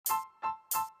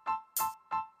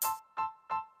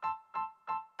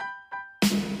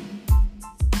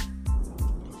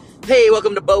Hey,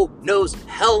 welcome to Bo Knows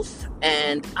Health,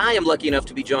 and I am lucky enough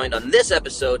to be joined on this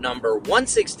episode, number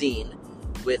 116,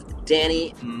 with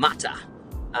Danny Mata.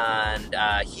 And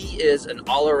he is an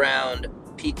all-around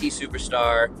PT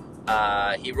superstar.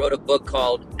 He wrote a book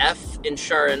called F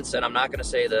Insurance, and I'm not going to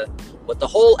say what the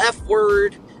whole F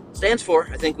word stands for.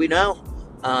 I think we know,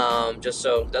 just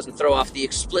so it doesn't throw off the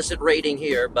explicit rating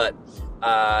here. But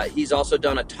he's also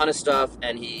done a ton of stuff,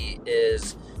 and he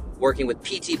is working with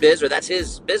PT Biz, or that's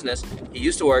his business. He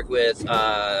used to work with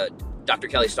Dr.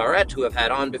 Kelly Starrett, who I've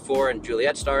had on before, and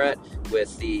Juliet Starrett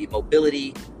with the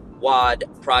Mobility WAD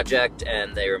project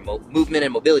and their movement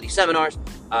and mobility seminars.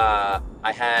 I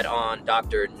had on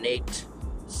Dr. Nate,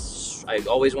 I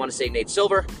always want to say Nate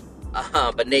Silver,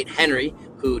 but Nate Henry,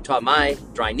 who taught my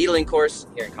dry needling course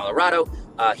here in Colorado.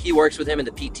 He works with him in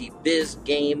the PT Biz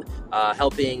game,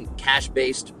 helping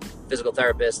cash-based physical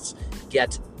therapists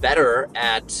get better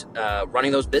at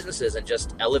running those businesses and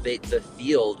just elevate the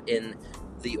field in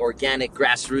the organic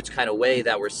grassroots kind of way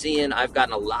that we're seeing. I've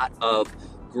gotten a lot of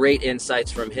great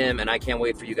insights from him, and I can't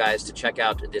wait for you guys to check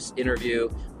out this interview.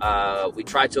 We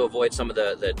tried to avoid some of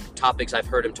the topics I've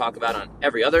heard him talk about on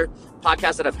every other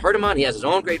podcast that I've heard him on. He has his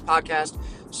own great podcast.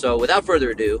 So without further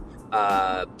ado,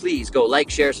 please go like,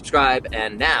 share, subscribe,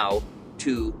 and now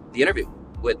to the interview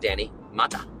with Danny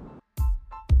Mata.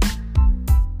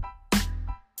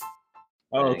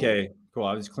 Oh, okay. Cool.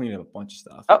 I was cleaning up a bunch of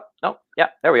stuff. Oh, no.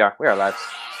 Yeah, there we are. We are live.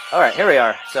 All right, here we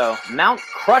are. So, Mount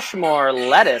Crushmore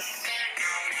Lettuce.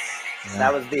 Yeah.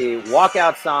 That was the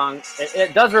walkout song.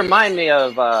 It does remind me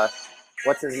of,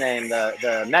 what's his name?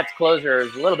 The Mets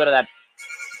closers. A little bit of that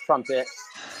trumpet.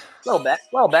 A little bit.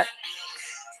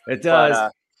 It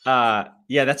does. But,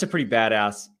 yeah, that's a pretty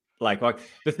badass. Like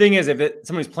the thing is, if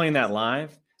somebody's playing that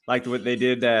live, like what they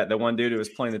did, the one dude who was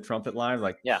playing the trumpet live,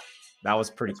 like, yeah. That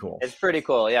was pretty cool. It's pretty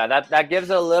cool. Yeah, that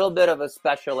gives it a little bit of a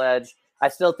special edge. I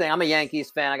still think I'm a Yankees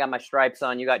fan. I got my stripes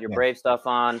on. You got your Brave stuff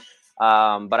on.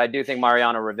 But I do think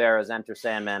Mariano Rivera's Enter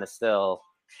Sandman is still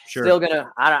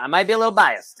gonna. I might be a little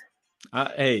biased.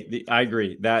 Hey, I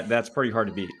agree. That's pretty hard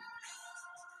to beat.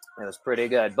 It was pretty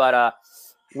good. But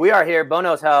we are here, Bo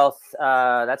Knows Health.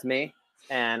 That's me,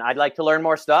 and I'd like to learn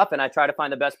more stuff, and I try to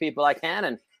find the best people I can.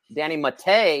 And Danny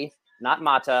Mate, not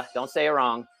Mata. Don't say it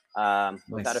wrong. Nice.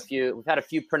 We've had a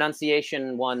few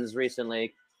pronunciation ones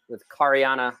recently with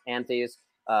Kariana Anthes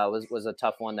was a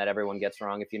tough one that everyone gets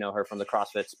wrong if you know her from the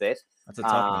CrossFit space. That's a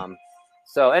tough one.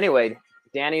 So anyway,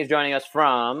 Danny is joining us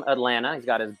from Atlanta. He's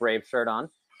got his Brave shirt on,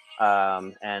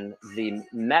 and the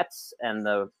Mets and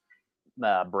the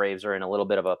Braves are in a little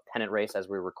bit of a pennant race as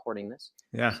we're recording this.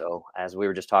 Yeah. So as we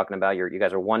were just talking about, you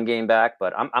guys are one game back,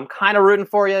 but I'm kind of rooting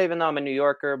for you, even though I'm a New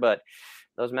Yorker, but.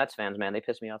 Those Mets fans, man, they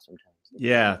piss me off sometimes.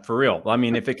 Yeah, for real. I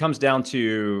mean, if it comes down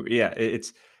to,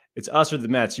 it's us or the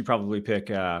Mets, you probably pick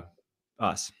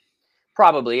us.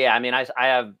 Probably, yeah. I mean, I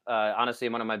have honestly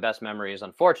one of my best memories,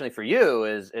 unfortunately for you,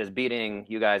 is beating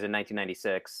you guys in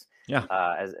 1996. Yeah.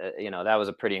 As you know, that was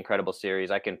a pretty incredible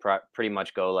series. I can pretty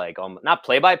much go like not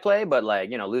play by play, but like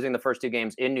losing the first two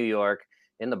games in New York,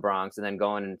 in the Bronx, and then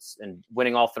going and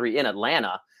winning all three in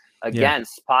Atlanta.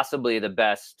 Against possibly the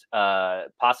best,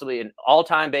 possibly in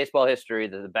all-time baseball history,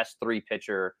 the best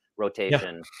three-pitcher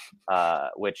rotation,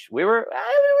 which we were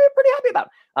pretty happy about.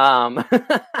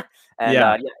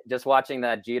 And just watching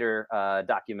that Jeter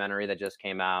documentary that just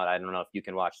came out, I don't know if you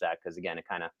can watch that because again, it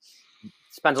kind of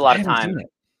spends a lot of time.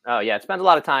 Oh yeah, it spends a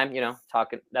lot of time,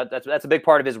 talking. That's a big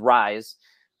part of his rise.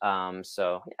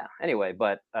 So yeah. Anyway,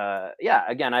 but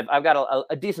again, I've got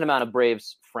a decent amount of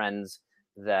Braves friends.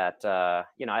 That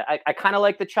I kind of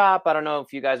like the chop. I don't know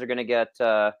if you guys are going to get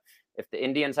if the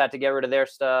Indians had to get rid of their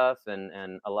stuff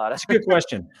and a lot of. It's a good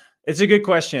question. It's a good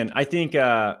question. I think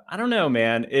I don't know,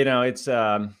 man. It's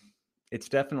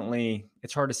definitely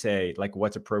it's hard to say like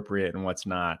what's appropriate and what's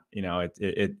not.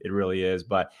 It really is.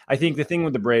 But I think the thing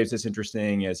with the Braves that's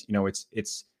interesting is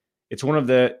it's one of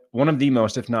the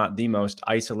most, if not the most,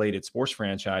 isolated sports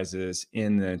franchises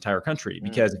in the entire country.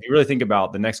 Because if you really think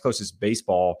about the next closest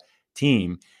baseball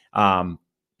team,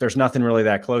 there's nothing really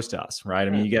that close to us, right? I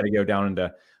mean, you got to go down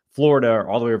into Florida or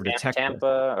all the way over to Texas.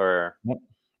 Tampa, or would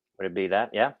it be that?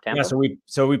 Yeah, Tampa. Yeah,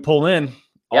 so we pull in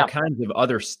all kinds of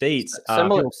other states.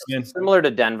 Similar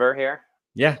to Denver here.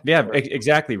 Yeah,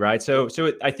 exactly, right? So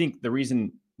I think the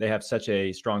reason they have such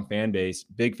a strong fan base,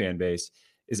 big fan base,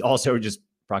 is also just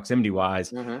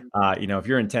proximity-wise. If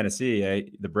you're in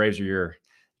Tennessee, the Braves are your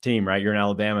team, right? You're in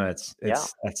Alabama.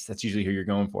 That's usually who you're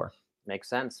going for. Makes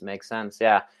sense.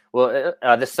 Yeah. Well,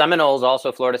 the Seminoles,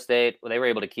 also Florida State, they were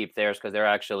able to keep theirs because they're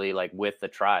actually like with the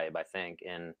Tribe, I think,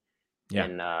 in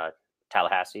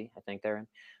Tallahassee. I think they're in.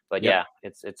 But Yep.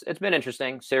 yeah, it's been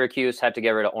interesting. Syracuse had to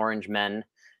get rid of Orange Men.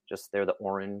 Just they're the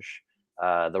orange.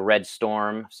 The Red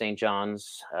Storm, St.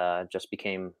 John's, just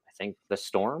became, I think, the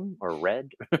Storm or Red.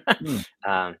 Hmm.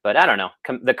 But I don't know.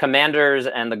 The Commanders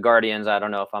and the Guardians, I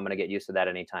don't know if I'm going to get used to that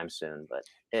anytime soon, but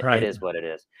it Right. is what it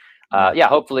is. Yeah. Yeah,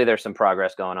 hopefully there's some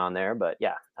progress going on there. But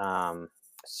yeah.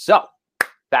 So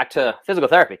back to physical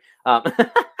therapy.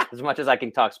 As much as I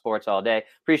can talk sports all day.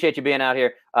 Appreciate you being out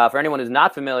here. For anyone who's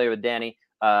not familiar with Danny,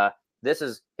 this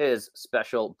is his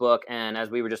special book. And as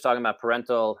we were just talking about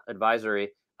parental advisory,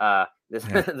 he's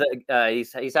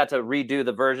had to redo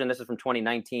the version. This is from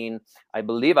 2019. I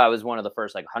believe I was one of the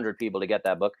first 100 people to get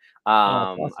that book.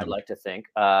 Awesome. I'd like to think.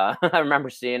 I remember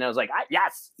seeing it. I was like,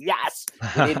 yes,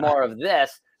 we need more of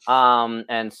this.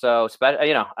 And so,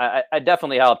 I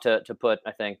definitely helped to put,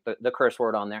 I think, the curse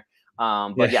word on there.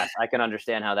 But yes, I can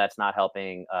understand how that's not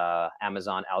helping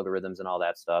Amazon algorithms and all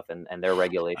that stuff and their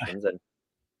regulations.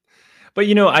 But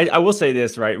I will say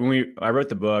this, right? When I wrote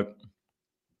the book,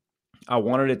 I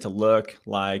wanted it to look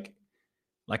like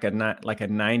a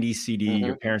 90s CD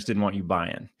your parents didn't want you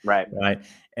buying. Right.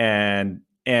 And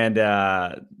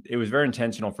it was very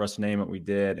intentional for us to name what we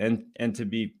did. And to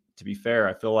be fair,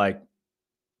 I feel like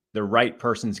the right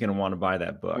person's going to want to buy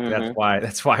that book.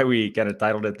 That's why we kind of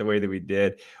titled it the way that we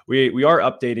did. We are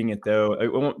updating it though.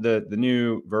 It won't, the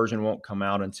new version won't come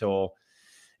out until,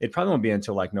 it probably won't be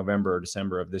until November or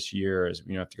December of this year, as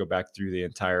have to go back through the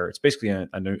entire, it's basically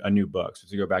a new book. So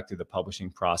to go back through the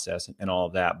publishing process and all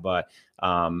of that. But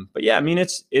yeah, I mean,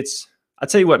 it's, I'll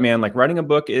tell you what, man, writing a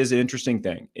book is an interesting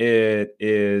thing. It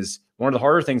is one of the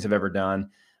harder things I've ever done,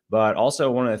 but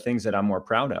also one of the things that I'm more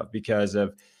proud of because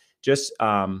of just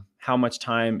how much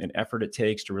time and effort it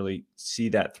takes to really see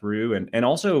that through. And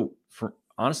also for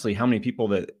honestly, how many people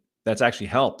that's actually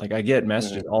helped. I get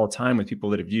messages all the time with people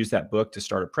that have used that book to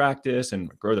start a practice and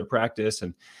grow their practice.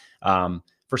 And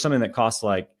for something that costs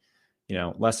less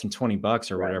than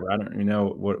 $20 or whatever, I don't even know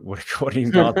what it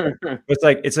even costs.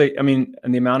 It's I mean,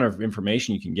 and the amount of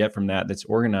information you can get from that's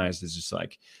organized is just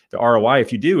the ROI,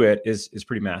 if you do it, is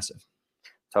pretty massive.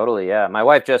 Totally. Yeah. My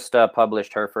wife just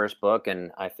published her first book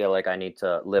and I feel like I need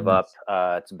to live up.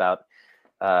 It's about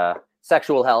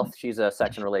sexual health. She's a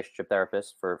sex and relationship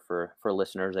therapist for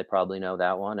listeners. They probably know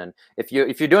that one. And if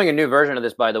you're doing a new version of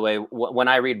this, by the way, when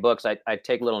I read books, I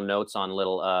take little notes on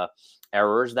little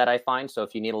errors that I find. So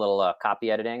if you need a little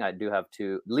copy editing, I do have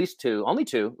only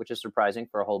two, which is surprising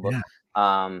for a whole book.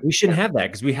 Yeah. We shouldn't have that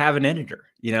because we have an editor,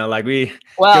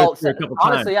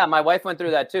 honestly, yeah, my wife went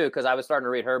through that too. Cause I was starting to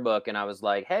read her book and I was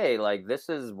like, hey, this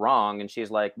is wrong. And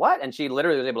she's like, what? And she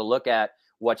literally was able to look at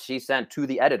what she sent to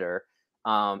the editor.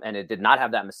 And it did not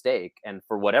have that mistake. And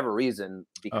for whatever reason,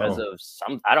 because of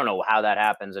I don't know how that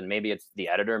happens. And maybe it's the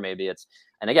editor, and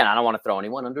again, I don't want to throw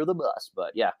anyone under the bus,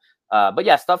 but yeah.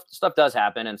 Stuff does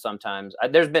happen. And sometimes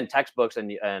there's been textbooks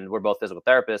and we're both physical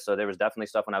therapists. So there was definitely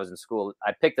stuff when I was in school.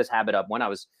 I picked this habit up when I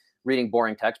was reading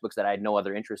boring textbooks that I had no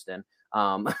other interest in.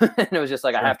 And it was just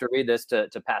I have to read this to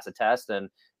pass a test.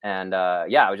 And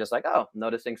I was just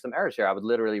noticing some errors here. I would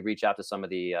literally reach out to some of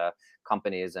the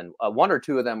companies and one or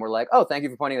two of them were like, oh, thank you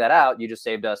for pointing that out. You just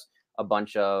saved us a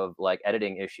bunch of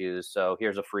editing issues. So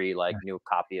here's a free new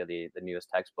copy of the newest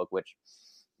textbook, which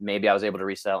maybe I was able to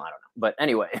resell. I don't know. But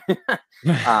anyway,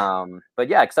 but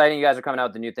yeah, exciting. You guys are coming out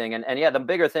with the new thing. And yeah, the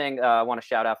bigger thing I want to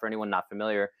shout out for anyone not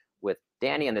familiar with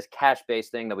Danny and this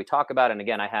cash-based thing that we talk about. And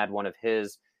again, I had one of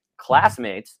his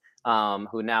classmates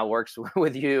who now works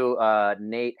with you,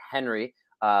 Nate Henry,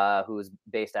 who is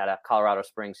based out of Colorado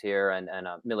Springs here and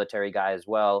a military guy as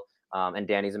well. And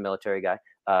Danny's a military guy.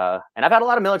 And I've had a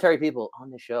lot of military people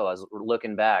on the show. I was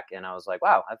looking back and I was like,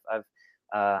 wow, I've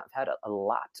had a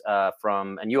lot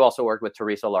from, and you also worked with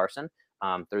Teresa Larson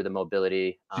through the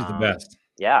mobility. She's the best.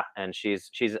 Yeah. And she's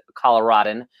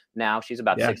Coloradan now. She's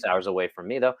about 6 hours away from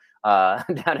me though,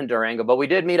 down in Durango, but we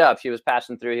did meet up. She was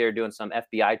passing through here doing some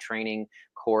FBI training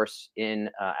course in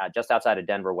just outside of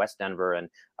Denver, West Denver. And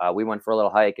we went for a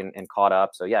little hike and caught up.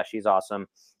 So yeah, she's awesome.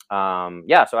 So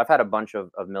I've had a bunch of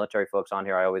military folks on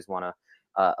here. I always want to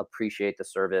appreciate the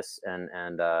service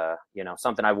and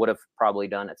something I would have probably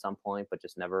done at some point, but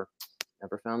just never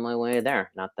found my way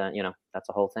there. Not that, that's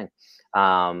a whole thing.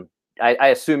 I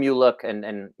assume you look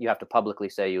and you have to publicly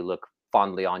say you look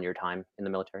fondly on your time in the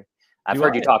military. I've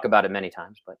heard you talk about it many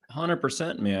times, but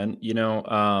 100%, man.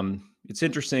 It's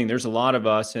interesting. There's a lot of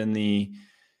us in the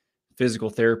physical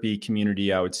therapy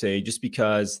community, I would say, just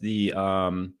because the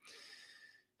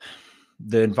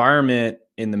environment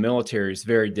in the military is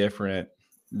very different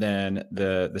than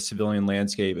the civilian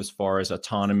landscape as far as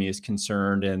autonomy is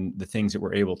concerned and the things that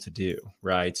we're able to do,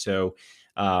 right? So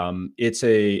it's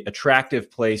a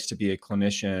attractive place to be a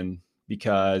clinician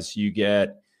because you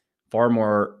get far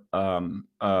more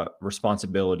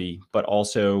responsibility, but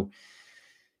also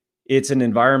it's an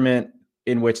environment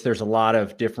in which there's a lot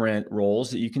of different roles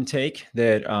that you can take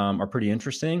that are pretty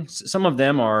interesting. Some of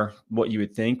them are what you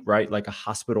would think, right? Like a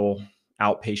hospital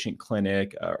outpatient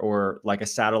clinic or like a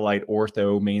satellite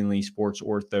ortho, mainly sports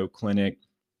ortho clinic,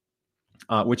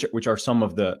 which are some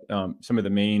of the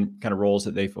main kind of roles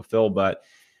that they fulfill. But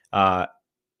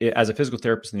as a physical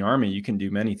therapist in the Army, you can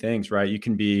do many things, right? You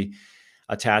can be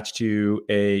attached to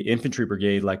a infantry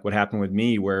brigade, like what happened with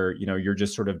me, where, you know, you're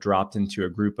just sort of dropped into a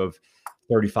group of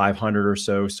 3,500 or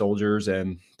so soldiers,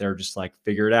 and they're just like,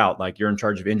 figure it out. Like, you're in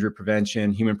charge of injury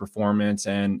prevention, human performance,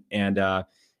 and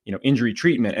injury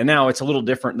treatment. And now it's a little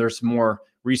different. There's more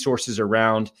resources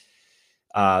around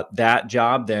that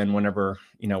job than whenever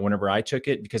I took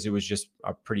it, because it was just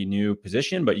a pretty new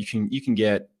position. But you can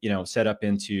get, set up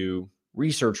into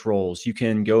research roles. You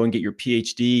can go and get your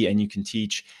PhD and you can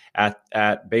teach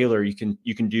at Baylor. You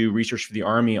can do research for the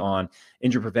Army on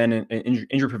injury prevention,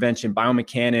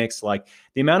 biomechanics. Like,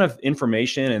 the amount of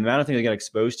information and the amount of things I got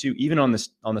exposed to, even on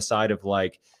the side of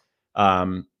like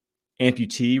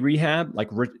amputee rehab. Like,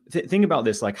 think about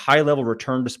this, like high level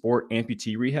return to sport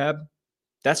amputee rehab.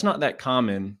 That's not that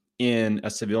common in a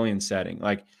civilian setting.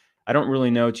 Like, I don't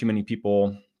really know too many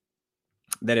people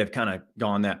that have kind of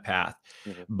gone that path.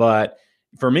 Mm-hmm. But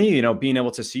for me, being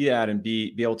able to see that and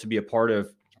be able to be a part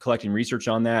of collecting research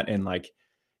on that and like,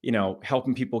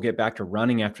 helping people get back to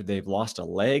running after they've lost a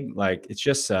leg, like, it's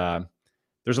just,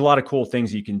 there's a lot of cool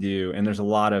things you can do. And there's a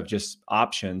lot of just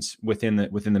options within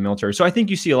the military. So I think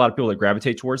you see a lot of people that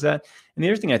gravitate towards that. And the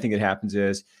other thing I think that happens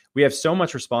is we have so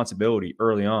much responsibility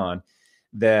early on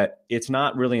that it's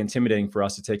not really intimidating for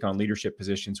us to take on leadership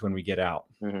positions when we get out.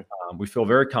 Mm-hmm. We feel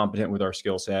very competent with our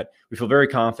skill set. We feel very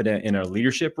confident in a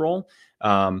leadership role.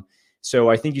 So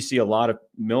I think you see a lot of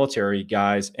military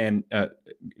guys and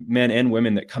men and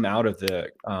women that come out of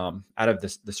the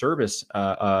service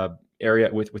area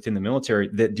within the military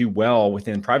that do well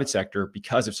within private sector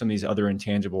because of some of these other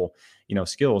intangible,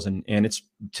 skills. And it's,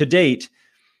 to date,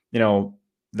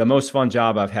 the most fun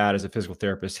job I've had as a physical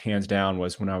therapist, hands down,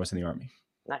 was when I was in the Army.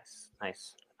 Nice.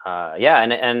 Yeah.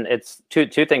 And it's two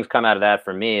things come out of that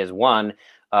for me is one,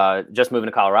 just moving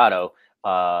to Colorado,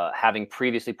 having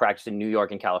previously practiced in New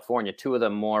York and California, two of the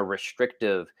more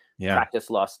restrictive practice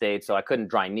law states. So I couldn't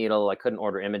dry needle. I couldn't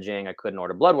order imaging. I couldn't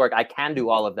order blood work. I can do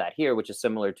all of that here, which is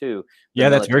similar to the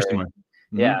military. That's very similar.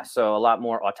 Mm-hmm. Yeah. So a lot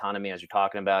more autonomy, as you're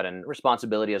talking about, and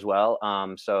responsibility as well.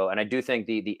 And I do think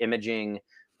the imaging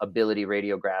ability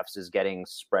radiographs is getting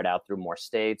spread out through more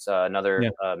states.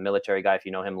 Another military guy, if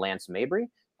you know him, Lance Mabry,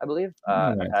 I believe,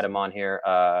 I've had him on here.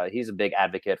 He's a big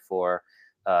advocate for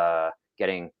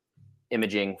getting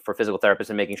imaging for physical therapists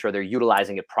and making sure they're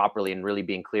utilizing it properly and really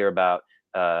being clear about,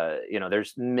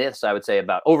 there's myths, I would say,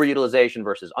 about overutilization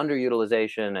versus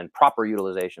underutilization and proper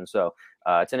utilization. So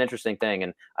it's an interesting thing.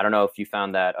 And I don't know if you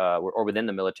found that or within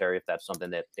the military, if that's something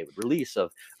that they would release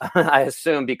of, I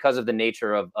assume, because of the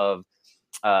nature of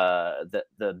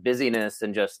the busyness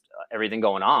and just everything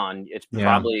going on, it's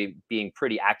probably being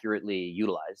pretty accurately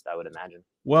utilized, I would imagine.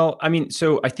 Well, I mean,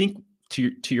 so I think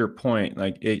to your point,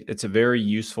 like it's a very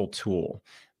useful tool,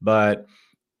 but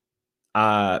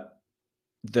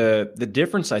the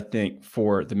difference, I think,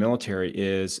 for the military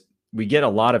is we get a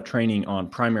lot of training on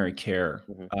primary care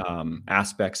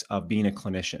aspects of being a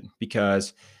clinician,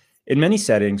 because in many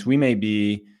settings we may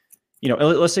be,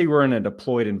 let's say we're in a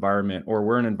deployed environment, or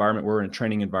we're in an environment, we're in a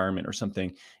training environment or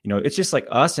something, it's just like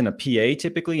us and a PA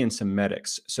typically and some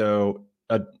medics. So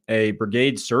a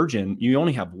brigade surgeon, you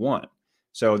only have one.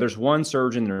 So there's one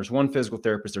surgeon, there's one physical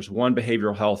therapist, there's one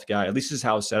behavioral health guy. At least this is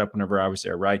how it was set up whenever I was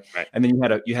there, right? And then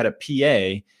you had a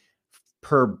PA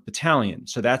per battalion.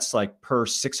 So that's like per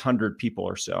 600 people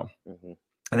or so. Mm-hmm.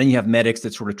 And then you have medics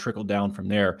that sort of trickle down from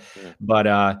there. Mm-hmm. But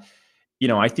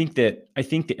I think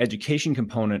the education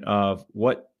component of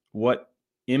what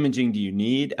imaging do you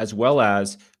need, as well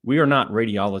as we are not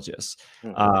radiologists.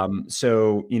 Mm-hmm.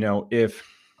 So,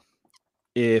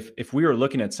 if we are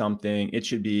looking at something, it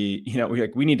should be,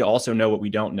 we need to also know what we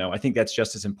don't know. I think that's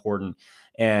just as important.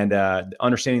 And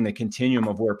understanding the continuum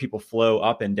of where people flow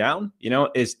up and down,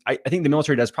 I think the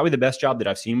military does probably the best job that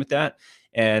I've seen with that.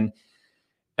 And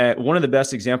one of the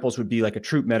best examples would be like a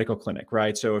troop medical clinic,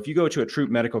 right? So if you go to a troop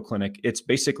medical clinic, it's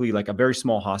basically like a very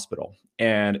small hospital,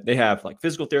 and they have like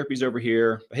physical therapies over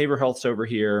here, behavioral health's over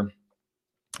here.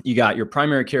 You got your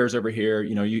primary cares over here.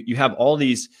 You have all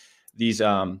these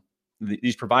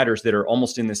these providers that are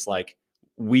almost in this like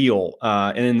wheel.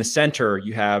 And in the center,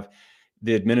 you have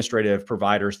the administrative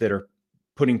providers that are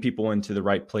putting people into the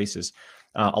right places,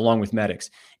 along with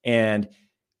medics.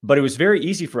 But it was very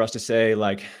easy for us to say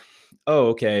like, oh,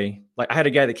 okay. Like I had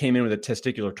a guy that came in with a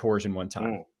testicular torsion one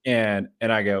time, and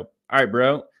I go, all right,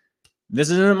 bro, this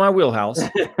isn't in my wheelhouse.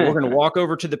 We're going to walk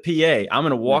over to the PA. I'm going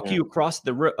to walk you across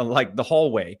the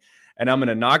hallway, and I'm going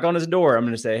to knock on his door. I'm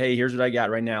going to say, hey, here's what I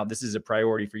got right now. This is a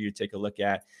priority for you to take a look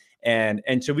at.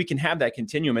 And so we can have that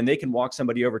continuum, and they can walk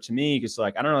somebody over to me because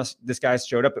like, I don't know, this guy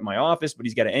showed up at my office, but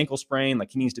he's got an ankle sprain.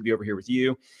 Like he needs to be over here with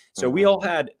you. So we all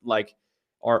had like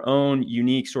our own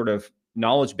unique sort of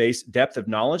knowledge base, depth of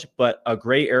knowledge, but a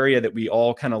gray area that we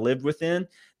all kind of lived within,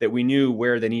 that we knew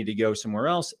where they needed to go somewhere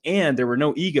else. And there were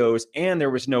no egos, and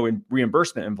there was no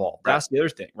reimbursement involved. That's the other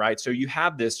thing, right? So you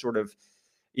have this sort of,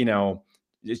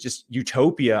 it's just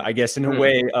utopia, I guess, in a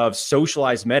way of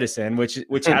socialized medicine, which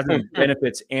has its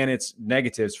benefits and its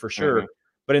negatives for sure.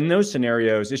 But in those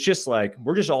scenarios, it's just like,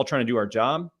 we're just all trying to do our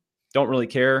job. Don't really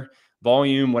care,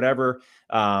 volume, whatever.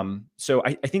 So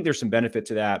I think there's some benefit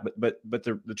to that, but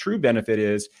the true benefit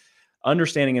is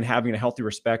understanding and having a healthy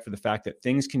respect for the fact that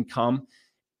things can come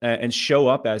and show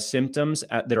up as symptoms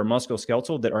that are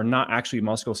musculoskeletal that are not actually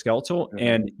musculoskeletal.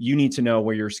 And you need to know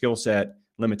where your skill set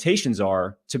limitations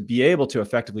are to be able to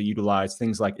effectively utilize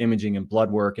things like imaging and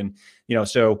blood work. And,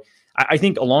 so I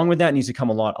think along with that needs to come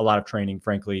a lot of training,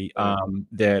 frankly,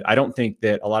 that I don't think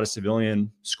that a lot of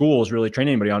civilian schools really train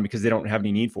anybody on because they don't have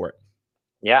any need for it.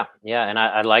 Yeah. And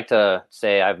I'd like to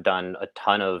say I've done a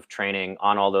ton of training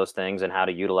on all those things and how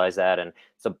to utilize that. And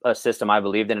it's a system I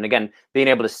believed in. And again, being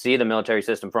able to see the military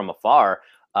system from afar,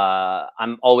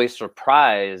 I'm always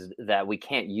surprised that we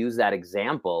can't use that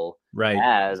example. Right.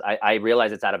 As I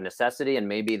realize it's out of necessity, and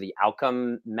maybe the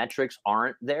outcome metrics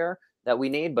aren't there that we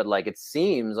need, but like, it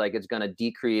seems like it's going to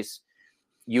decrease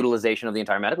utilization of the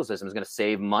entire medical system. It's going to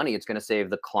save money. It's going to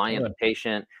save the client, the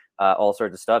patient, all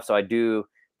sorts of stuff. So I do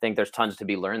think there's tons to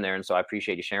be learned there. And so I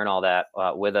appreciate you sharing all that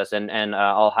with us. And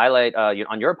I'll highlight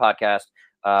on your podcast,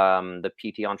 the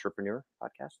PT Entrepreneur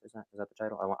podcast. Is that the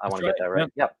title? I want to get that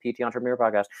right. Yeah. PT Entrepreneur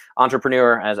podcast.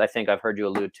 Entrepreneur, as I think I've heard you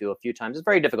allude to a few times, it's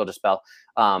very difficult to spell.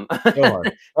 No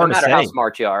matter how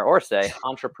smart you are, or say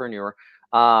entrepreneur.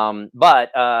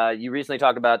 But you recently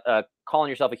talked about calling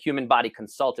yourself a human body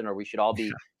consultant, or we should all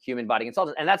be human body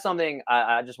consultants. And that's something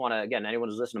I just want to, again, anyone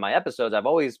who's listened to my episodes, I've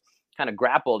always kind of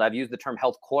grappled. I've used the term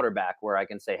health quarterback, where I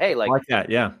can say, hey, like that,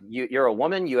 yeah, you're a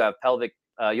woman, you have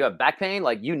you have back pain,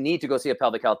 like you need to go see a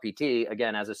pelvic health PT.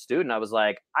 Again, as a student, I was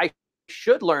like, I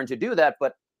should learn to do that,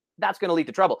 but that's going to lead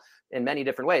to trouble in many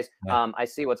different ways. Yeah. I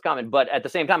see what's coming, but at the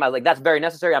same time, I was like, that's very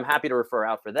necessary. I'm happy to refer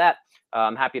out for that.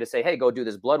 I'm happy to say, hey, go do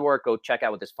this blood work, go check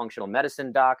out with this functional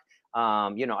medicine doc.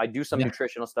 I do some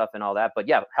nutritional stuff and all that, but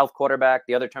yeah, health quarterback.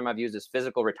 The other term I've used is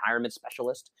physical retirement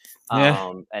specialist.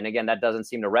 And again, that doesn't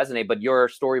seem to resonate, but your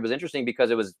story was interesting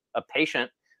because it was a patient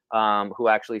who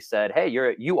actually said, hey,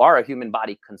 you are a human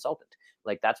body consultant.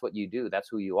 Like that's what you do. That's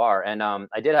who you are. And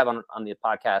I did have on the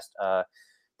podcast,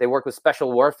 they work with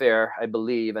special warfare, I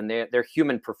believe, and they're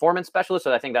human performance specialists.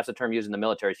 So I think that's a term used in the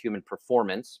military, is human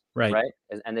performance. Right.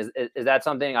 And is that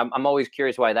something I'm always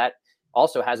curious why that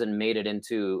also hasn't made it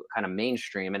into kind of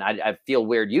mainstream. And I feel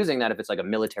weird using that if it's like a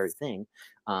military thing.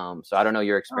 So I don't know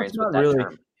your experience with that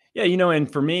term. Yeah.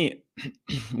 And for me,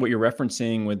 what you're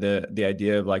referencing with the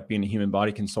idea of like being a human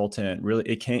body consultant, really,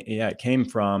 it came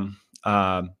from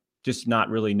just not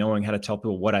really knowing how to tell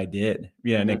people what I did,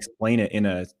 and explain it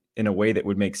in a way that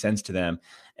would make sense to them.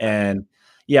 And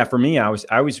yeah, for me, I was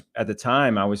at the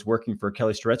time I was working for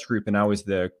Kelly Starrett's group, and I was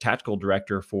the tactical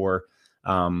director for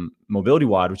Mobility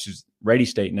WOD, which is Ready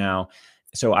State now.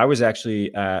 So I was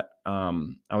actually at a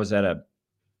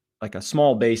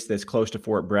small base that's close to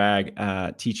Fort Bragg,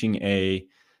 teaching a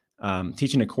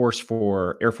course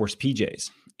for Air Force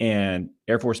PJs. And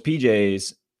Air Force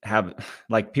PJs have,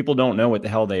 like, people don't know what the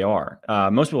hell they are.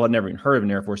 Most people have never even heard of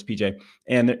an Air Force PJ,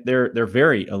 and they're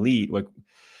very elite. Like,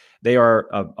 they are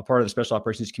a part of the special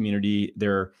operations community.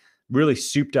 They're really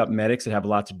souped up medics that have a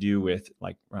lot to do with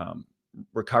like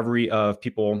recovery of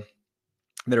people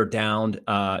that are downed,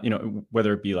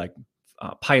 whether it be like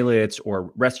pilots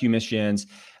or rescue missions.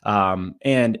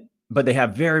 But they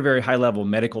have very, very high level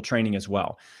medical training as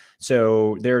well.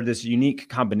 So they're this unique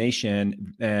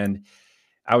combination. And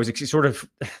I was I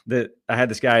had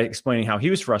this guy explaining how he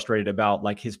was frustrated about,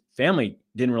 like, his family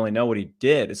didn't really know what he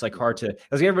did. It's like hard to, like,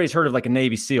 everybody's heard of like a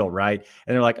Navy SEAL, right?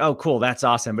 And they're like, oh, cool, that's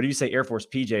awesome. But if you say Air Force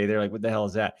PJ, they're like, what the hell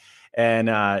is that? And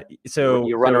so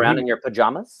you run around in your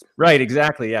pajamas, right?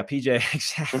 Exactly. Yeah, PJ.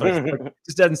 Exactly. Like,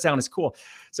 just doesn't sound as cool.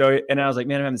 So, and I was like,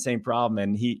 man, I'm having the same problem.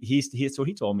 And so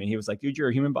he told me, he was like, dude, you're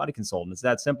a human body consultant. It's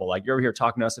that simple. Like, you're over here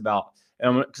talking to us about,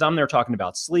 because I'm there talking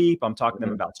about sleep. I'm talking to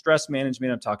them about stress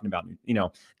management. I'm talking about,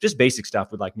 just basic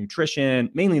stuff with like nutrition,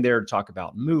 mainly there to talk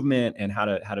about movement and how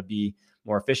to be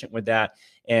more efficient with that.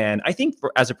 And I think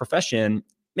as a profession,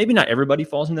 maybe not everybody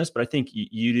falls in this, but I think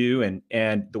you do.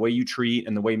 And the way you treat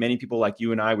and the way many people like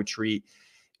you and I would treat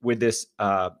with this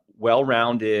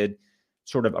well-rounded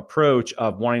sort of approach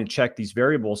of wanting to check these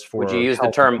variables for. Would you use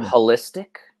the term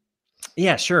holistic?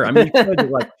 Yeah, sure. I mean,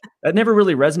 like, that never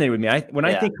really resonated with me. When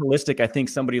I think holistic, I think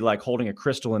somebody like holding a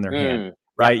crystal in their hand,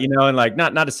 right? And like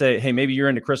not to say, hey, maybe you're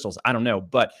into crystals. I don't know,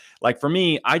 but like for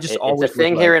me, I just always it's a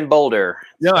thing here in Boulder.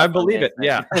 No, I believe it.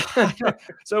 Yeah.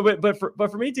 So, but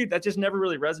for me, dude, that just never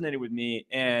really resonated with me.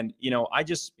 And I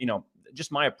just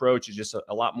just my approach is just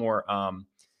a lot more.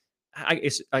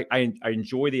 I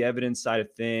enjoy the evidence side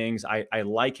of things. I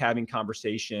like having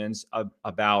conversations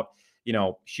about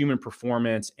human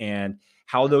performance and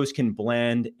how those can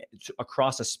blend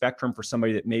across a spectrum for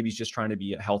somebody that maybe is just trying to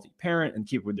be a healthy parent and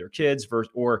keep with their kids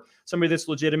or somebody that's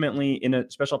legitimately in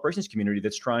a special operations community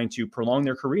that's trying to prolong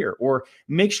their career or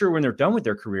make sure when they're done with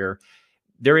their career,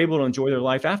 they're able to enjoy their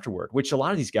life afterward, which a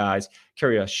lot of these guys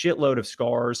carry a shitload of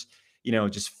scars,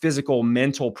 just physical,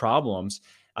 mental problems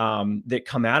that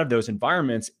come out of those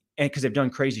environments. And because they've done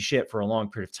crazy shit for a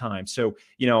long period of time. So,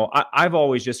 I've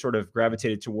always just sort of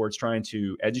gravitated towards trying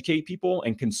to educate people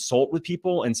and consult with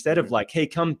people instead of like, hey,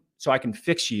 come so I can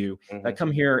fix you. I come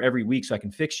here every week so I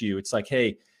can fix you. It's like,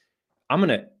 hey, I'm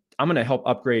going to help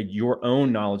upgrade your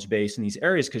own knowledge base in these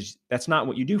areas because that's not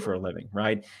what you do for a living,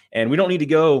 right? And we don't need to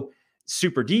go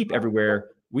super deep everywhere.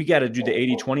 We got to do the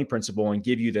 80-20 principle and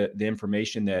give you the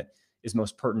information that is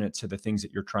most pertinent to the things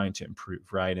that you're trying to improve.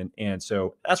 Right. And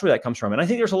so that's where that comes from. And I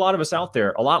think there's a lot of us out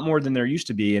there, a lot more than there used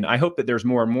to be. And I hope that there's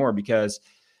more and more because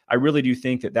I really do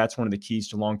think that that's one of the keys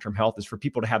to long-term health is for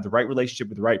people to have the right relationship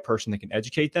with the right person that can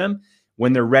educate them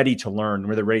when they're ready to learn,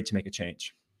 when they're ready to make a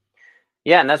change.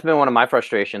 Yeah. And that's been one of my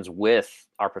frustrations with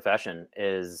our profession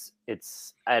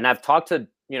and I've talked to,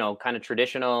 kind of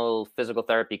traditional physical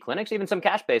therapy clinics, even some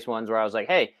cash-based ones where I was like,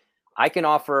 hey, I can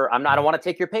offer, I don't want to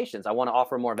take your patients. I want to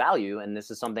offer more value. And this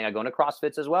is something I go into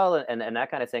CrossFits as well. And that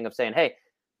kind of thing of saying, hey,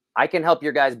 I can help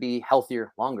your guys be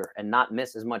healthier longer and not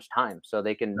miss as much time. So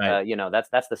they can, right.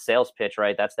 That's the sales pitch,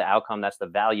 right? That's the outcome. That's the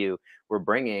value we're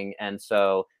bringing. And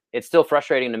so it's still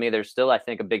frustrating to me. There's still, I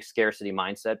think, a big scarcity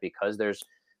mindset because there's,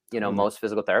 most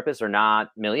physical therapists are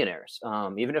not millionaires.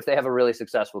 Even if they have a really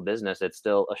successful business, it's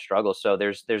still a struggle. So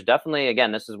there's definitely,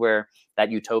 again, this is where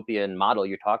that utopian model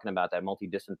you're talking about, that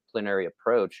multidisciplinary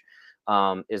approach,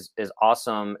 is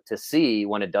awesome to see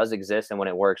when it does exist and when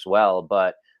it works well.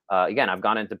 But again, I've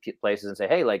gone into places and say,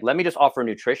 hey, like, let me just offer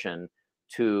nutrition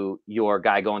to your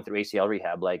guy going through ACL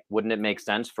rehab. Like, wouldn't it make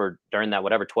sense for during that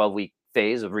 12-week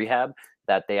phase of rehab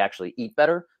that they actually eat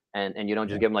better? And you don't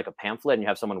just give them like a pamphlet and you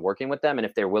have someone working with them. And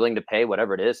if they're willing to pay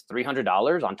whatever it is,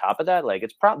 $300 on top of that, like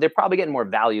they're probably getting more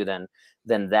value than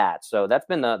that. So that's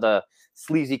been the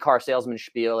sleazy car salesman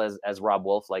spiel, as Rob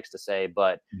Wolf likes to say.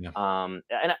 But and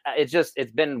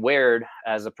it's been weird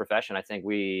as a profession. I think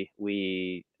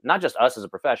we not just us as a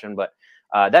profession, but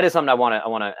that is something I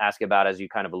want to ask about, as you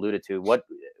kind of alluded to. What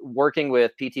working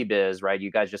with PT Biz, right?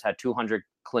 You guys just had 200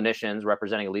 clinicians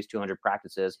representing at least 200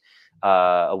 practices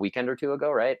a weekend or two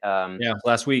ago, right?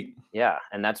 Last week. Yeah,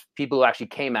 and that's people who actually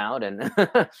came out and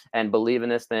and believe in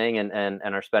this thing and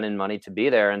are spending money to be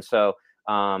there. And so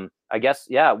I guess,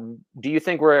 do you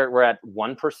think we're at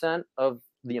 1% of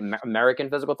the American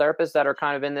physical therapists that are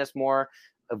kind of in this more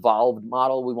evolved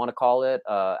model, we want to call it,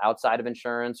 outside of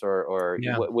insurance, or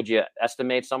would you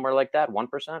estimate somewhere like that,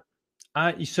 1%?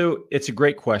 So it's a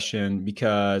great question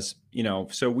because,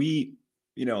 so we,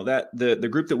 that the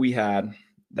group that we had,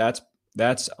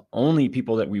 that's only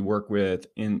people that we work with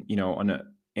in, on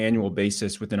an annual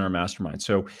basis within our mastermind.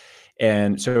 So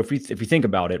if we think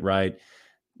about it, right,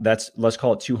 let's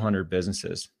call it 200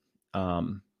 businesses.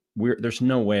 There's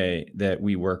no way that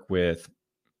we work with,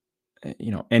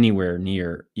 anywhere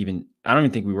near even, I don't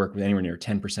even think we work with anywhere near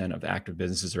 10% of active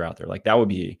businesses that are out there. Like that would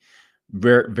be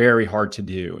very, very hard to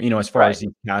do, as far as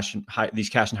these cash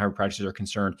and hybrid practices are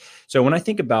concerned. So when I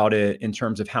think about it in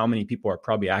terms of how many people are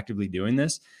probably actively doing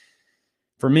this,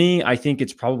 for me, I think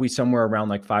it's probably somewhere around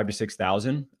like 5,000 to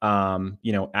 6,000,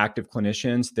 active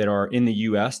clinicians that are in the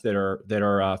U.S. that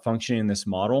are functioning in this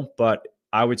model. But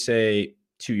I would say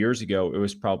 2 years ago, it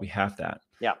was probably half that.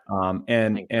 Yeah.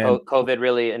 And COVID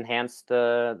really enhanced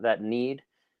that need.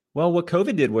 Well, what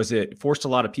COVID did was it forced a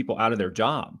lot of people out of their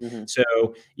job. Mm-hmm.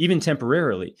 So even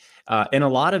temporarily, and a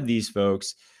lot of these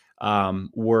folks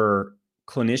were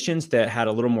clinicians that had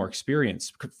a little more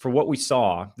experience. For what we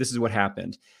saw, this is what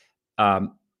happened.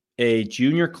 A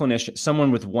junior clinician,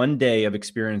 someone with 1 day of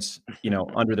experience,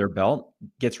 under their belt,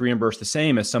 gets reimbursed the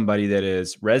same as somebody that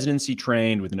is residency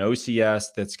trained with an OCS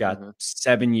that's got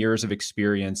 7 years of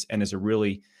experience and is a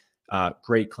really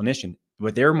great clinician.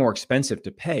 But they're more expensive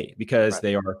to pay because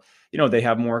they are, they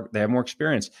have more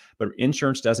experience. But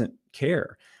insurance doesn't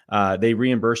care. They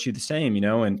reimburse you the same,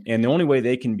 and the only way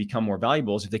they can become more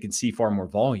valuable is if they can see far more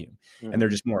volume, and they're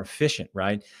just more efficient,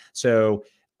 right? So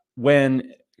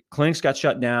when clinics got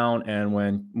shut down and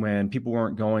when people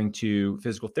weren't going to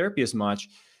physical therapy as much,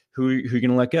 who are you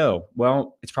going to let go?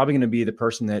 Well, it's probably going to be the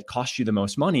person that costs you the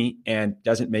most money and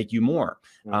doesn't make you more.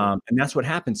 And that's what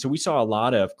happened. So we saw a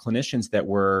lot of clinicians that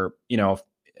were, a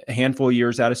handful of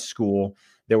years out of school,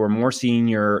 that were more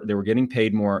senior, they were getting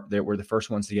paid more, that were the first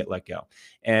ones to get let go.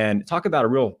 And talk about a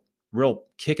real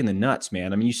kick in the nuts,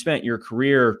 man. I mean, you spent your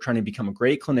career trying to become a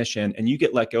great clinician and you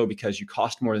get let go because you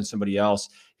cost more than somebody else,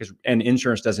 and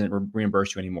insurance doesn't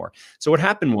reimburse you anymore. So what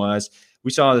happened was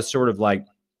we saw this sort of like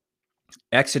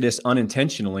exodus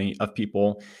unintentionally of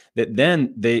people that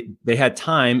then they had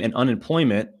time and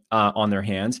unemployment on their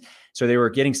hands. So they were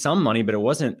getting some money, but it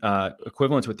wasn't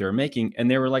equivalent to what they were making. And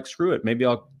they were like, screw it, maybe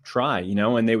I'll try,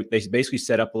 and they basically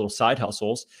set up little side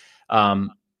hustles.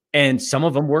 And some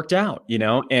of them worked out,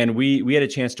 and we had a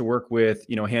chance to work with,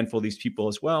 a handful of these people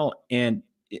as well. And,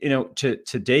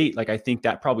 to date, like, I think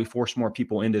that probably forced more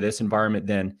people into this environment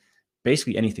than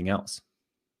basically anything else.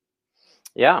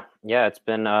 Yeah. It's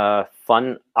been a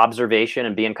fun observation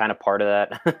and being kind of part of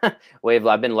that wave.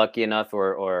 I've been lucky enough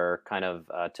or kind of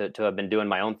to have been doing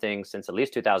my own thing since at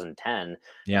least 2010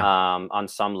 on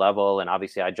some level. And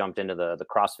obviously I jumped into the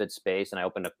CrossFit space and I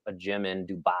opened a gym in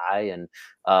Dubai and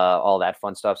all that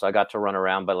fun stuff. So I got to run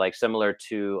around, but like similar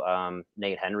to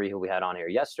Nate Henry, who we had on here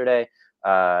yesterday,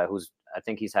 I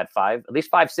think he's had at least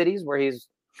five cities where he's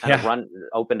kind of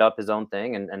opened up his own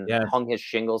thing and hung his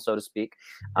shingle, so to speak.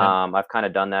 I've kind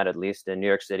of done that at least in New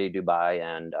York City, Dubai,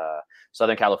 and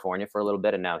Southern California for a little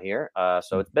bit, and now here.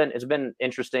 So it's been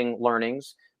interesting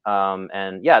learnings. And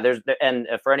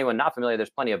for anyone not familiar, there's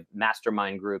plenty of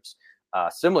mastermind groups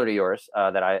similar to yours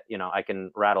that I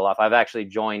can rattle off. I've actually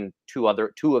joined two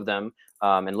of them,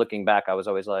 and looking back, I was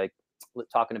always like,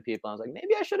 talking to people, I was like,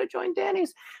 maybe I should have joined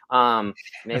Danny's.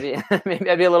 Maybe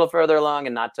I'd be a little further along,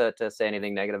 and not to say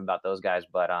anything negative about those guys,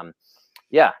 but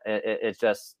it's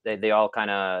just they all kind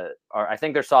of are. I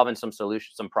think they're solving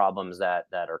some problems that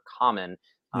are common.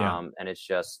 And it's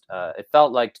just it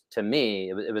felt like to me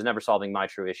it was never solving my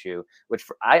true issue, which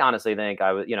I honestly think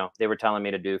they were telling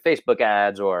me to do Facebook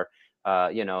ads or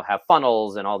have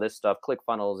funnels and all this stuff, click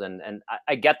funnels. And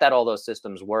I get that all those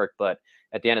systems work, but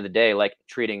at the end of the day, like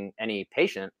treating any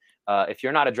patient, if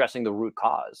you're not addressing the root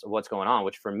cause of what's going on,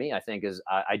 which for me, I think is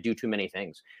I do too many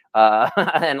things.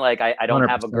 And like, I don't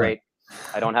 100%.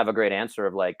 I don't have a great answer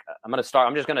of like, I'm just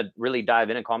going to really dive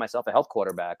in and call myself a health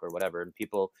quarterback or whatever. And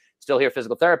people still hear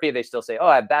physical therapy. They still say, oh,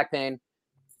 I have back pain.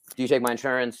 Do you take my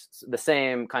insurance? The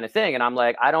same kind of thing. And I'm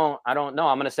like, I don't know.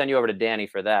 I'm going to send you over to Danny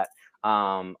for that.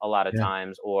 A lot of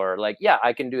times, or like,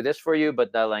 I can do this for you,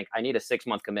 but I need a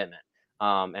 6-month commitment.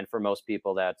 And for most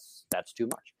people, that's too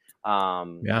much.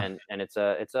 And it's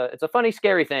a funny,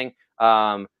 scary thing.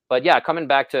 But yeah, coming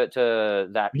back to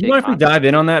that. You mind if we dive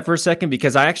in on that for a second?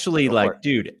 Because I actually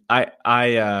dude,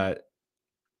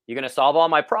 you're going to solve all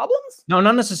my problems? No,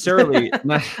 not necessarily,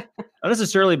 not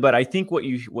necessarily, but I think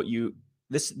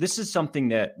this is something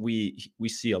that we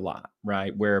see a lot,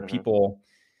 right? Where people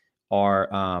are,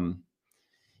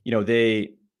 they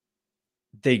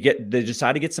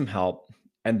decide to get some help,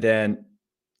 and then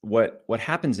what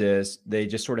happens is they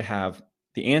just sort of have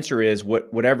the answer is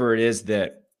whatever it is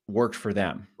that worked for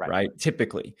them, right?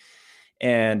 Typically.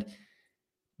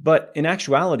 But in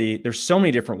actuality, there's so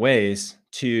many different ways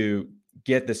to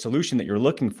get the solution that you're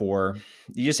looking for.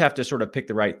 You just have to sort of pick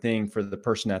the right thing for the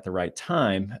person at the right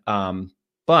time.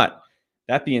 But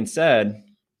that being said,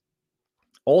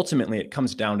 ultimately it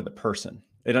comes down to the person.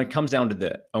 It comes down to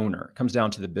the owner. It comes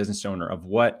down to the business owner of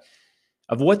what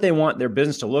they want their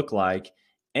business to look like,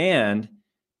 and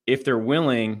if they're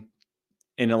willing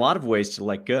in a lot of ways to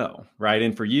let go, right?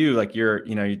 And for you, like you're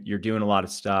doing a lot of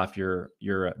stuff. You're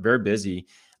very busy,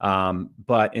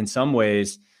 but in some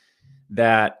ways,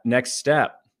 that next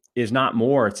step is not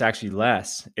more. It's actually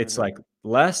less. It's like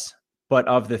less, but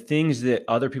of the things that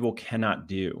other people cannot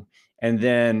do, and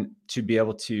then to be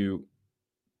able to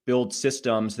build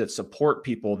systems that support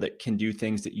people that can do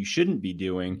things that you shouldn't be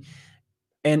doing.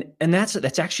 And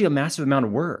that's actually a massive amount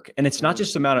of work. And it's not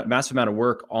just massive amount of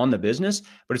work on the business,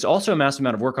 but it's also a massive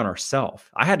amount of work on ourselves.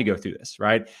 I had to go through this,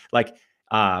 right? Like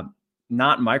not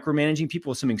micromanaging people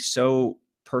with something so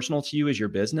personal to you as your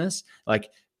business, like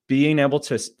being able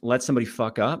to let somebody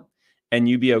fuck up and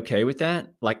you be okay with that,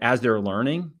 like as they're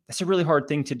learning, that's a really hard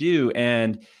thing to do.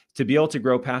 And to be able to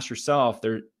grow past yourself,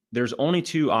 there's only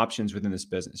two options within this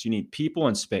business. You need people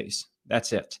and space.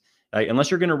 That's it. Like,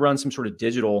 unless you're going to run some sort of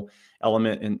digital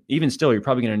element, and even still, you're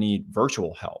probably going to need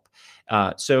virtual help.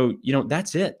 So,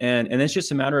 that's it. And it's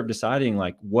just a matter of deciding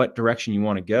like what direction you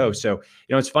want to go. So,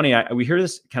 it's funny. We hear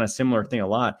this kind of similar thing a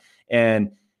lot.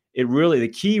 And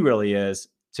the key really is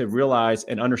to realize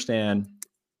and understand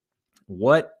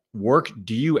what work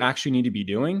do you actually need to be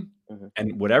doing,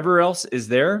 and whatever else is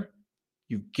there,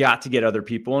 you've got to get other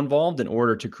people involved in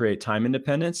order to create time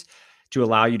independence, to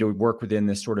allow you to work within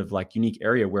this sort of like unique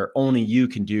area where only you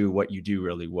can do what you do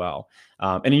really well.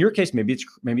 And in your case, maybe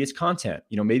it's content,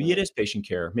 maybe it is patient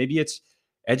care, maybe it's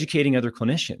educating other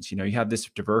clinicians. You have this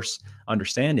diverse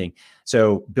understanding.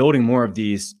 So building more of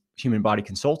these human body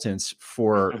consultants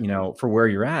for where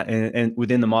you're at and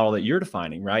within the model that you're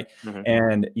defining, right?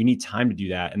 And you need time to do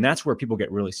that. And that's where people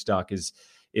get really stuck is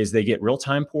they get real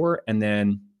time poor. And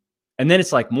then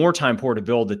it's like more time poor to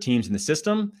build the teams in the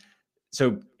system.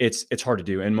 So it's hard to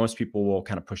do. And most people will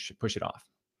kind of push it off.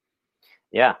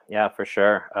 Yeah, for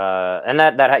sure. And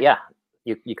that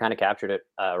you kind of captured it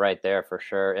right there for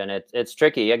sure. And it's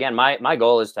tricky. Again, my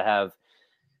goal is to have,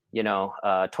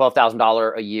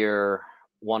 $12,000 a year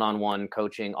one-on-one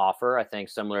coaching offer. I think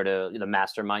similar to the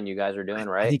mastermind you guys are doing,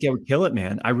 right? I think I would kill it,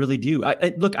 man. I really do.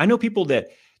 Look, I know people that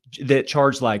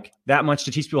charge like that much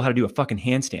to teach people how to do a fucking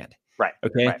handstand. Right.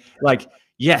 Okay. Right. Like,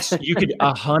 yes, you could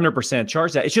 100%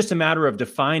 charge that. It's just a matter of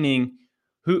defining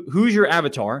who's your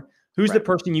avatar, who's the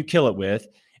person you kill it with.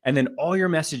 And then all your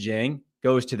messaging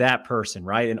goes to that person,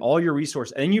 right? And all your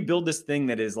resources. And then you build this thing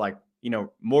that is like,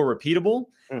 more repeatable.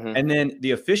 And then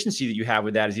the efficiency that you have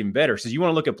with that is even better. So you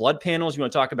want to look at blood panels, you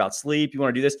want to talk about sleep, you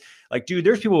want to do this. Like, dude,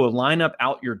 there's people who would line up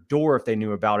out your door if they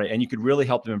knew about it, and you could really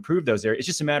help them improve those areas. It's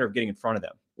just a matter of getting in front of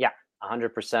them. Yeah,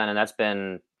 100%. And that's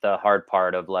been the hard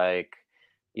part of like,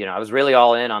 I was really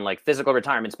all in on like physical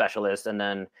retirement specialist, and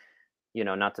then,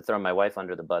 not to throw my wife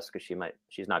under the bus because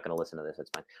she's not going to listen to this. It's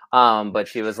fine. But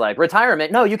she was like,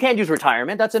 retirement. No, you can't use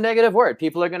retirement. That's a negative word.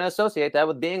 People are going to associate that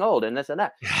with being old and this and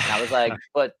that. And I was like,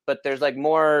 but there's like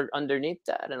more underneath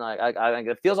that. And like, I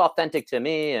it feels authentic to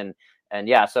me. And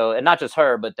yeah, so, and not just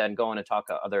her, but then going to talk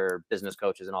to other business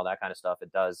coaches and all that kind of stuff.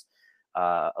 It does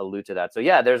allude to that. So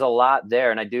yeah, there's a lot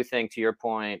there. And I do think, to your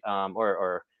point,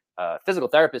 physical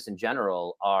therapists in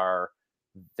general are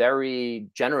very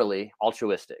generally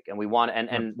altruistic, and we want,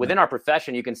 and within our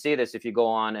profession, you can see this if you go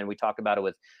on, and we talk about it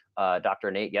with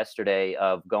Dr. Nate yesterday,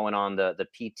 of going on the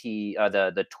PT,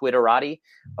 the Twitterati,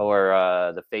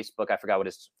 or the Facebook. I forgot what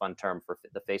his fun term for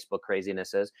the Facebook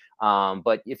craziness is.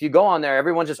 But if you go on there,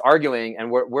 everyone's just arguing,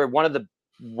 and we're one of the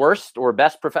worst or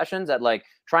best professions at like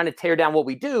trying to tear down what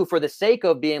we do for the sake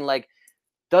of being like,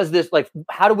 does this, like,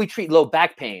 how do we treat low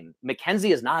back pain?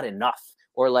 McKenzie is not enough.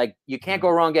 Or like, you can't go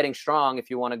wrong getting strong if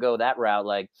you want to go that route.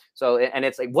 Like, so, and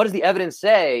it's like, what does the evidence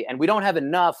say? And we don't have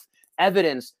enough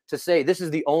evidence to say this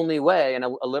is the only way. And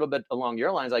a little bit along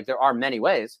your lines, like, there are many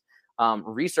ways.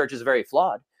 Research is very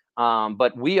flawed.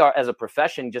 But we are, as a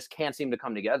profession, just can't seem to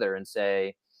come together and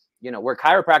say, where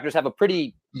chiropractors have a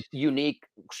pretty unique,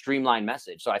 streamlined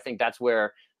message. So I think that's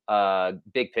where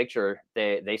big picture,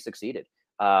 they succeeded.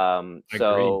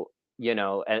 So,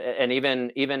 and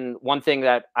even one thing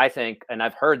that I think, and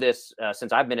I've heard this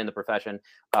since I've been in the profession,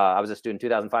 I was a student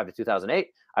 2005 to 2008.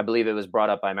 I believe it was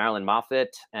brought up by Marilyn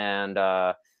Moffitt and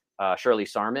Shirley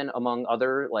Sarman, among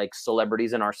other like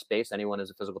celebrities in our space. Anyone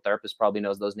who's a physical therapist probably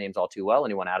knows those names all too well.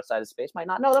 Anyone outside of space might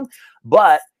not know them.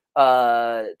 But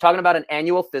talking about an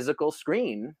annual physical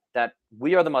screen, that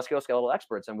we are the musculoskeletal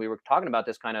experts. And we were talking about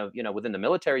this kind of, within the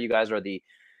military, you guys are the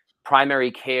primary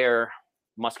care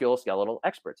musculoskeletal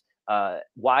experts.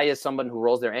 Why is someone who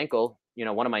rolls their ankle,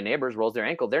 one of my neighbors rolls their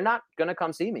ankle, they're not going to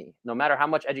come see me, no matter how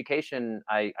much education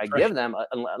I give them.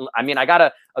 I mean, I got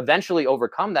to eventually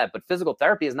overcome that, but physical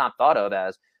therapy is not thought of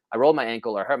as, I rolled my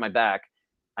ankle or hurt my back,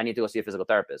 I need to go see a physical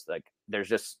therapist. Like, there's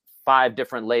just 5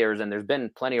 different layers. And there's been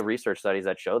plenty of research studies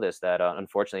that show this, that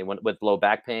unfortunately with low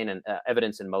back pain, and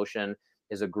Evidence in Motion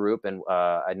is a group. And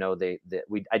I know I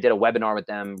did a webinar with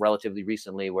them relatively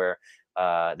recently where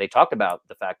they talked about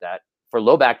the fact that for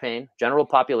low back pain, general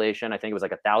population, I think it was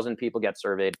like 1,000 people get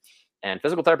surveyed, and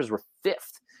physical therapists were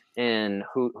 5th in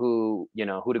who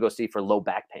to go see for low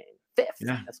back pain. 5th.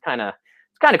 Yeah. That's kind of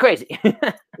crazy.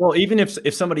 Well, even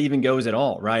if somebody even goes at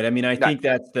all, right? I mean, I think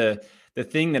that's the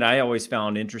thing that I always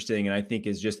found interesting, and I think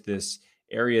is just this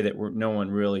area that no one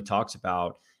really talks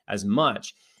about as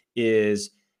much,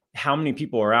 is how many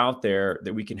people are out there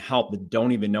that we can help that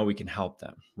don't even know we can help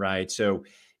them. Right. So,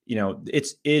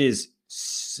 it is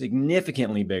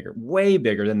significantly bigger, way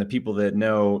bigger than the people that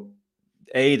know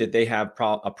that they have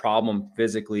a problem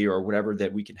physically or whatever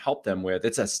that we can help them with.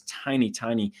 It's a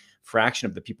tiny fraction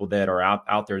of the people that are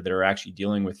out there that are actually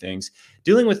dealing with things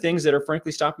that are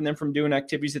frankly stopping them from doing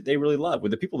activities that they really love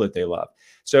with the people that they love.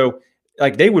 So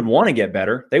like they would want to get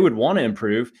better. They would want to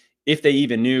improve if they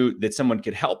even knew that someone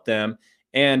could help them,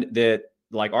 and that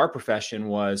like our profession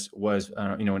was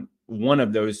one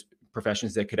of those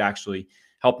professions that could actually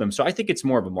help them. So I think it's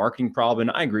more of a marketing problem.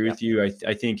 And I agree with you.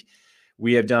 I think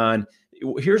we have done,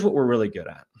 here's what we're really good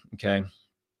at. Okay.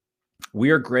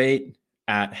 We are great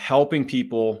at helping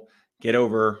people get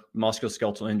over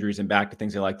musculoskeletal injuries and back to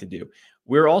things they like to do.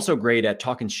 We're also great at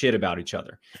talking shit about each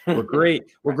other. We're great.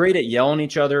 We're great at yelling at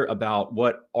each other about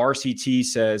what RCT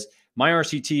says. My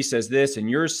RCT says this and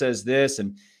yours says this,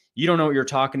 and you don't know what you're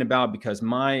talking about because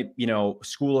my,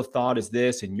 school of thought is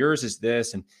this and yours is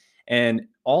this. And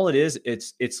all it is,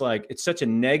 it's like, it's such a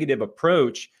negative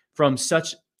approach from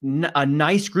such a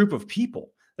nice group of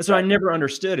people. That's what I never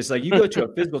understood. It's like you go to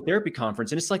a physical therapy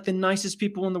conference and it's like the nicest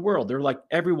people in the world. They're like,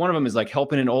 every one of them is like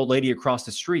helping an old lady across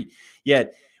the street.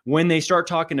 Yet when they start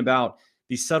talking about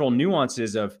these subtle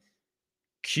nuances of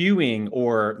cueing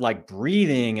or like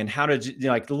breathing and how to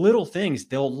like little things,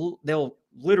 they'll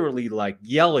literally like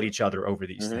yell at each other over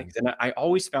these things. And I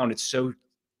always found it so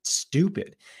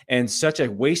stupid and such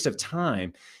a waste of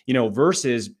time,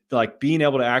 versus like being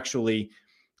able to actually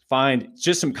find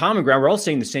just some common ground. We're all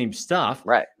saying the same stuff,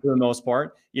 right, for the most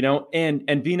part,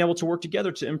 and being able to work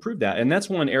together to improve that. And that's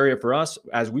one area for us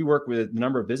as we work with the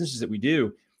number of businesses that we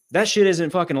do. That shit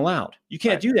isn't fucking allowed. You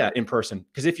can't do that in person,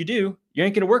 because if you do, you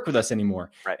ain't going to work with us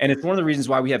anymore. Right. And it's one of the reasons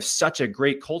why we have such a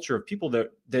great culture of people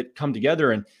that come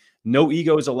together and no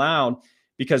ego is allowed,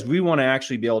 because we want to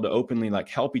actually be able to openly like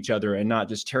help each other and not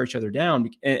just tear each other down.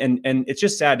 And it's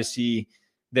just sad to see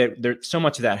that there so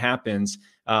much of that happens.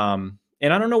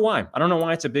 And I don't know why. I don't know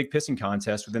why it's a big pissing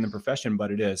contest within the profession,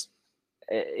 but it is.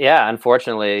 Yeah,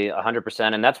 unfortunately,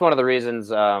 100%. And that's one of the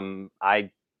reasons I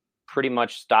pretty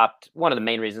much stopped. One of the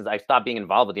main reasons I stopped being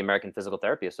involved with the American Physical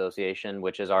Therapy Association,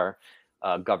 which is our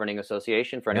governing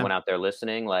association for anyone out there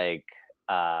listening, like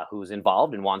who's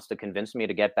involved and wants to convince me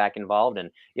to get back involved. And,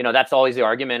 that's always the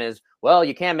argument is, well,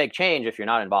 you can't make change if you're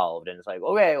not involved. And it's like,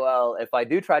 okay, well, if I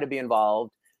do try to be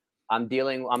involved, I'm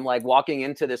like walking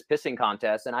into this pissing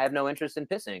contest and I have no interest in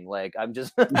pissing. Like I'm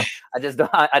just,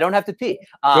 I don't have to pee.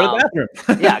 Go to the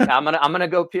bathroom. Yeah, I'm going to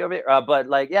go pee over here. But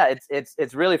like, yeah,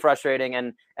 it's really frustrating.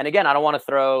 And again, I don't want to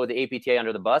throw the APTA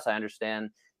under the bus. I understand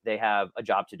they have a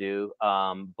job to do.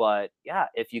 But yeah,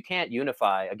 if you can't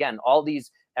unify, again,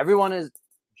 everyone is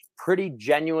pretty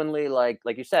genuinely, like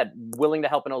you said, willing to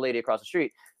help an old lady across the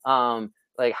street.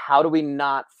 Like, how do we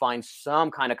not find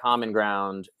some kind of common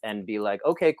ground and be like,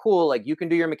 okay, cool. Like you can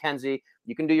do your McKenzie,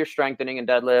 you can do your strengthening and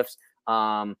deadlifts.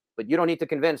 But you don't need to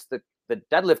convince the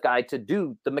deadlift guy to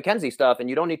do the McKenzie stuff. And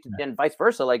you don't need to, and vice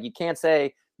versa. Like you can't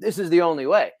say this is the only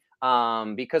way.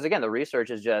 Because again, the research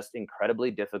is just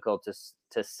incredibly difficult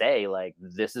to say like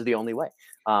this is the only way.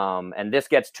 And this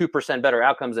gets 2% better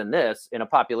outcomes than this in a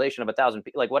population of 1,000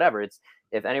 people, like whatever. It's,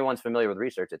 if anyone's familiar with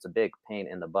research, it's a big pain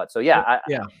in the butt. So yeah,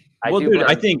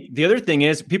 I think the other thing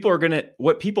is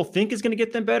what people think is going to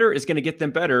get them better is going to get them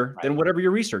better than whatever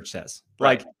your research says.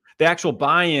 Like the actual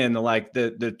buy-in,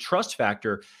 the trust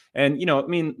factor. And,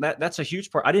 that's a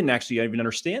huge part. I didn't actually even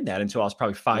understand that until I was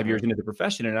probably 5 years into the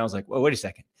profession. And I was like, well, wait a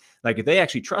second. Like if they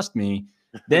actually trust me,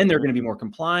 then they're going to be more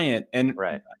compliant. And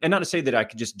not to say that I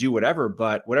could just do whatever,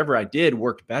 but whatever I did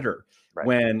worked better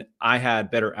when I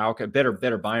had better outcome,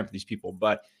 better buy-in for these people.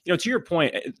 But, to your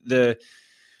point,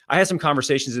 I had some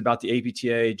conversations about the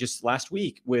APTA just last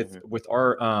week with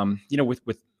our,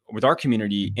 with our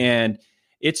community. And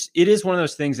it is one of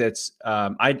those things that's,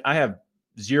 I have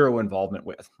zero involvement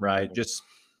with, right? Just,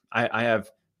 I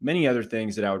have many other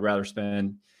things that I would rather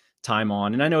spend time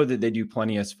on. And I know that they do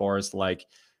plenty as far as like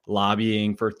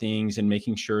lobbying for things and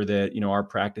making sure that, our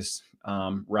practice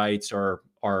rights are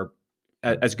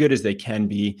as good as they can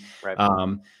be. Right.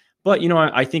 But,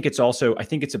 I think it's also,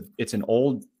 it's an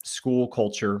old school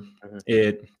culture.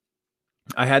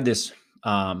 I had this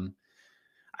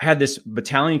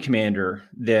battalion commander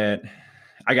that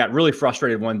I got really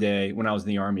frustrated one day when I was in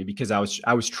the Army, because I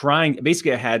was trying,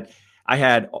 basically I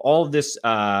had all of this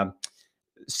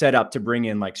set up to bring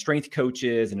in like strength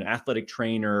coaches and an athletic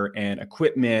trainer and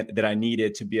equipment that I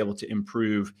needed to be able to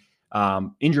improve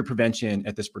injury prevention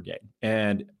at this brigade.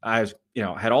 And I was,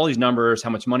 had all these numbers, how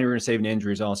much money we're going to save in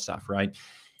injuries, all this stuff, right?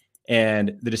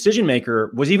 And the decision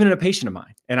maker was even a patient of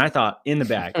mine. And I thought, in the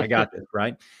bag, I got this,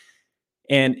 right?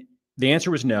 And the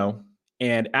answer was no.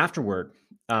 And afterward,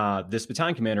 this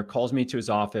battalion commander calls me to his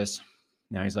office.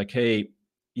 Now he's like, hey,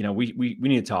 we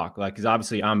need to talk. Like, because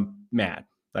obviously I'm mad.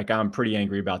 Like, I'm pretty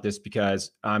angry about this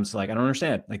because I'm just like, I don't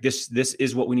understand. Like, this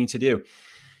is what we need to do.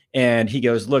 And he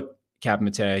goes, look, Captain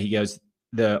Matea, he goes,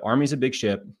 the Army's a big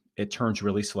ship. It turns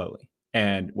really slowly.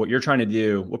 And what you're trying to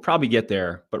do, we'll probably get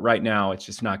there, but right now it's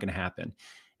just not going to happen.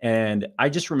 And I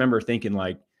just remember thinking,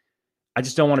 like, I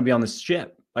just don't want to be on this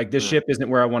ship. Like, this ship isn't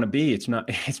where I want to be. It's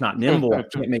not nimble. I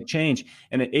can't make change.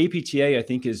 And at APTA, I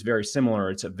think, is very similar.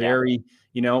 It's a very,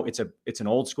 it's an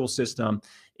old school system.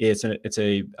 It's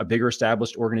a bigger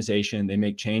established organization. They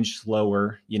make change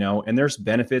slower, and there's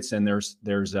benefits and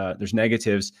there's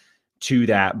negatives to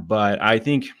that. But I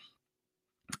think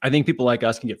people like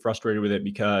us can get frustrated with it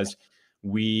because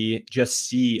we just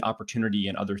see opportunity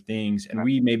in other things, and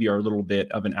we maybe are a little bit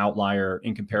of an outlier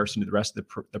in comparison to the rest of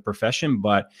the profession.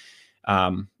 But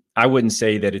I wouldn't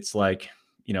say that it's like,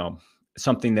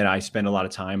 something that I spend a lot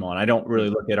of time on. I don't really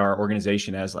look at our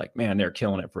organization as like, man, they're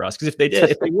killing it for us. Because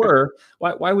if they were,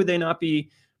 why would they not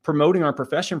be promoting our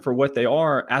profession for what they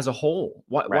are as a whole?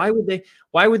 Why would they?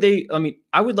 I mean,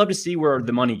 I would love to see where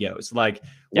the money goes. Like,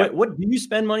 what do you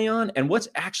spend money on, and what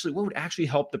would actually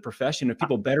help the profession if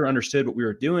people better understood what we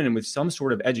were doing, and with some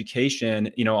sort of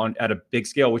education, at a big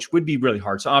scale, which would be really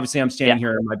hard. So obviously, I'm standing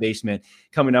here in my basement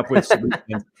coming up with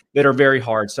solutions that are very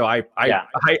hard. So I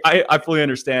fully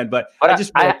understand, but I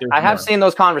just feel like I have seen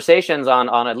those conversations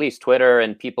on at least Twitter,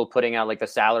 and people putting out like the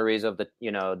salaries of the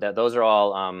that those are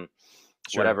all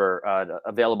whatever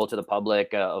available to the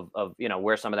public of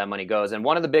where some of that money goes. And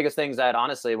one of the biggest things that,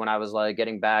 honestly, when I was like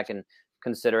getting back and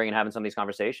considering and having some of these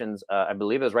conversations, I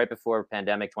believe it was right before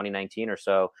pandemic 2019 or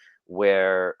so,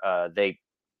 where I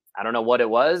don't know what it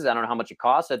was, I don't know how much it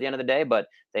cost at the end of the day, but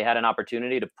they had an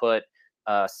opportunity to put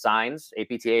signs,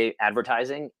 APTA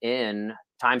advertising, in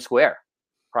Times Square,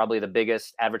 probably the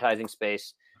biggest advertising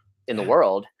space in the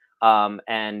world.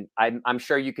 And I'm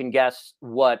sure you can guess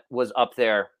what was up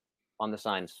there on the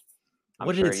signs.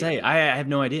 What did it say? I have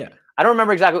no idea. I don't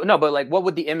remember exactly. No, but like, what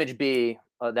would the image be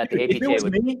that the APTA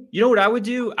would? Me, you know what I would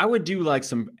do? I would do like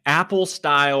some Apple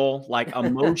style, like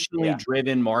emotionally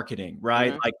driven marketing,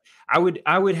 right? Like I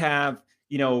would have,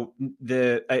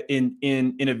 the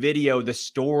in a video, the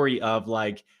story of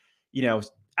like,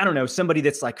 I don't know, somebody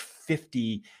that's like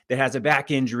 50 that has a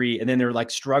back injury, and then they're like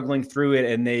struggling through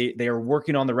it, and they are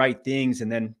working on the right things,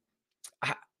 and then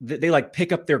they like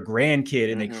pick up their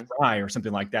grandkid and they cry or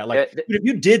something like that. Like, if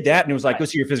you did that and it was like, go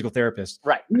see your physical therapist,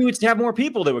 right? We would have more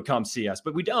people that would come see us,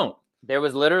 but we don't. There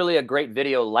was literally a great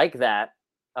video like that.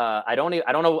 I don't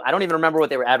even remember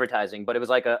what they were advertising, but it was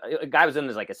like a guy was in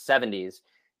his like his 70s,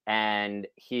 and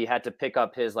he had to pick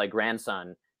up his like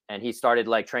grandson, and he started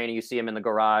like training. You see him in the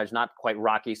garage, not quite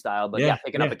Rocky style, but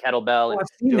picking up a kettlebell. I've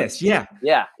seen this. Yeah.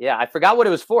 I forgot what it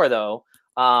was for though.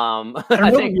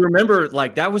 I think you remember,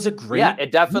 like, that was a great. Yeah,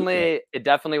 it definitely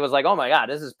was like, oh my God,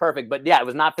 this is perfect. But yeah, it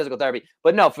was not physical therapy.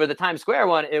 But no, for the Times Square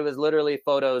one, it was literally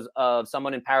photos of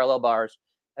someone in parallel bars,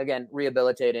 again,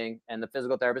 rehabilitating, and the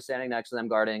physical therapist standing next to them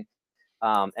guarding.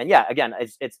 And yeah, again,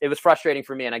 it was frustrating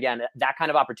for me. And again, that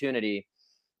kind of opportunity,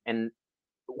 and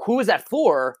who is that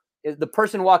for? Is the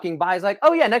person walking by is like,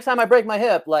 oh yeah, next time I break my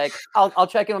hip, like I'll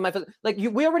check in with my like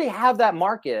we already have that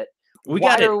market. We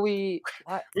got the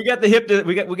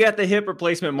hip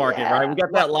replacement market, right? We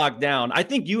got that locked down. I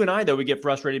think you and I, though, we get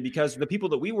frustrated because the people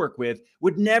that we work with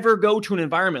would never go to an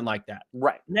environment like that.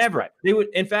 Right. Never. Right. They would,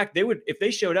 in fact, if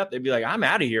they showed up, they'd be like, I'm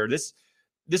out of here. This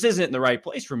isn't the right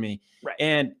place for me. Right.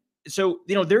 And so,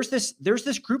 there's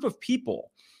this group of people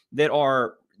that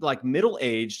are like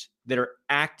middle-aged, that are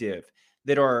active,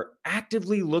 that are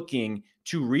actively looking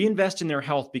to reinvest in their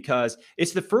health, because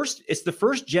it's the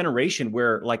first generation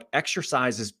where like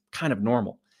exercise is kind of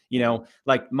normal.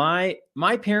 Like my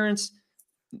parents,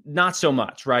 not so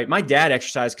much, right? My dad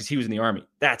exercised because he was in the Army.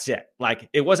 That's it. Like,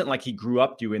 it wasn't like he grew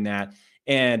up doing that.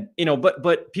 And,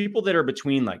 but people that are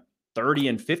between like 30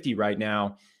 and 50 right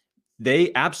now,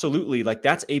 they absolutely, like,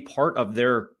 that's a part of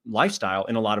their lifestyle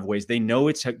in a lot of ways. They know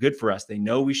it's good for us. They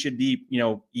know we should be,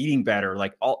 eating better,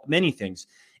 like many things.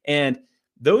 And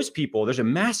those people, there's a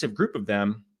massive group of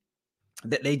them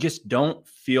that they just don't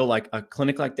feel like a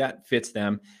clinic like that fits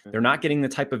them. They're not getting the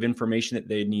type of information that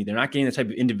they need. They're not getting the type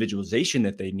of individualization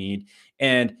that they need.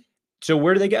 And so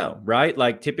where do they go, right?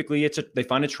 Like, typically they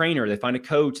find a trainer, they find a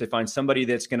coach, they find somebody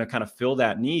that's going to kind of fill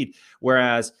that need.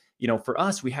 Whereas, for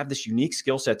us, we have this unique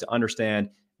skill set to understand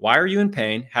why are you in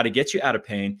pain, how to get you out of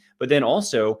pain, but then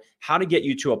also how to get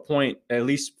you to a point, at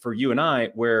least for you and I,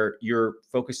 where you're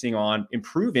focusing on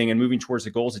improving and moving towards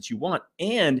the goals that you want,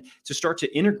 and to start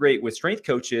to integrate with strength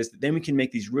coaches that then we can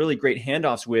make these really great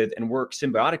handoffs with and work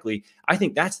symbiotically. I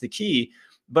think that's the key.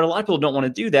 But a lot of people don't want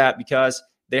to do that because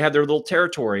they have their little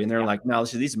territory and they're like, no,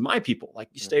 these are my people. Like,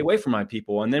 you stay away from my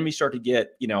people. And then we start to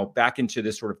get, back into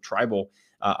this sort of tribal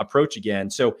approach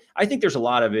again. So I think there's a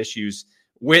lot of issues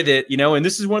with it, and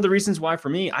this is one of the reasons why for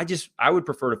me, I would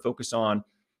prefer to focus on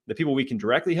the people we can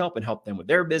directly help and help them with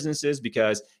their businesses.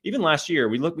 Because even last year,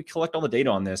 we collect all the data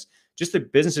on this, just the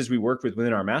businesses we worked with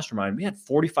within our mastermind, we had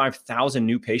 45,000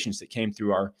 new patients that came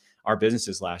through our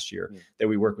businesses last year that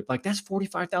we worked with. Like, that's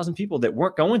 45,000 people that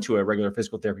weren't going to a regular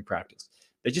physical therapy practice.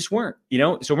 They just weren't,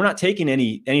 so we're not taking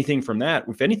anything from that.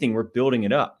 If anything, we're building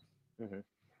it up. Mm-hmm.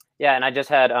 Yeah. And I just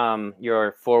had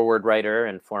your forward writer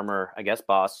and former, I guess,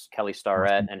 boss, Kelly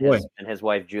Starrett, and his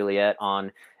wife, Juliet,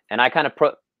 on. And I kind of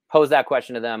posed that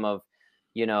question to them of,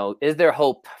 is there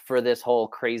hope for this whole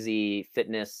crazy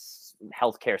fitness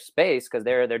healthcare space? Because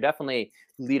they're definitely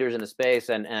leaders in the space.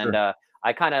 And Sure.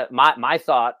 I kind of, my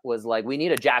thought was like, we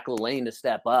need a Jack LaLanne to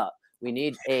step up. We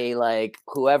need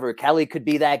whoever. Kelly could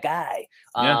be that guy.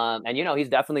 Yeah. And, he's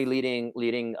definitely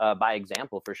leading by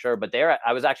example for sure. But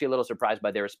I was actually a little surprised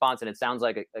by their response. And it sounds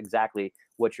like exactly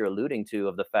what you're alluding to,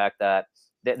 of the fact that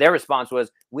their response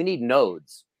was, we need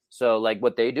nodes. So like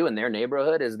what they do in their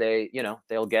neighborhood is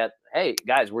they'll get, hey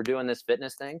guys, we're doing this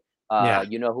fitness thing.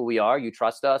 You know who we are. You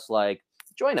trust us. Like,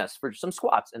 join us for some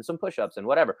squats and some push-ups and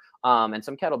whatever, and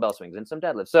some kettlebell swings and some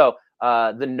deadlifts. So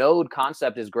the node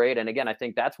concept is great. And again, I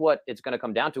think that's what it's going to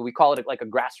come down to. We call it like a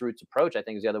grassroots approach, I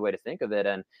think, is the other way to think of it.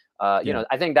 And,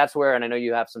 I think that's where, and I know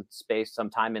you have some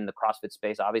time in the CrossFit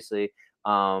space, obviously.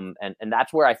 And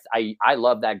that's where I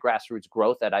love that grassroots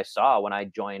growth that I saw when I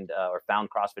joined or found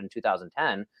CrossFit in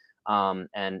 2010.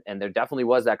 And there definitely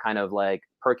was that kind of like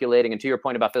percolating. And to your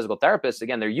point about physical therapists,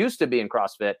 again, there used to be in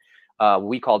CrossFit,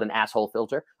 we called an asshole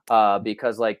filter,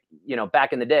 because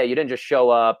back in the day, you didn't just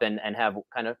show up and have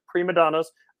kind of prima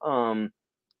donnas.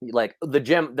 Like the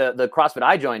gym, the CrossFit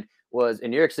I joined was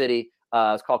in New York City.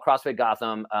 It's called CrossFit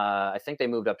Gotham. I think they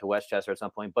moved up to Westchester at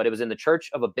some point, but it was in the church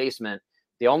of a basement.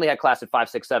 They only had class at 5,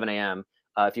 6, 7 a.m.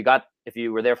 If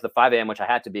you were there for the 5 a.m., which I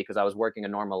had to be because I was working a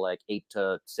normal like 8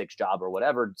 to 6 job or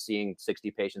whatever, seeing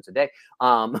 60 patients a day.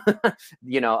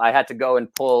 I had to go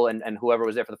and pull, and whoever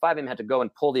was there for the 5 a.m. had to go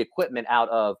and pull the equipment out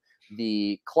of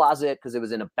the closet because it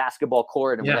was in a basketball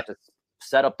court, and we had to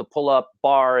set up the pull-up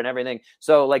bar and everything.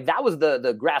 So like that was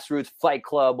the grassroots fight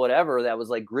club, whatever, that was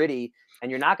like gritty. And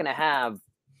you're not going to have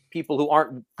people who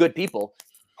aren't good people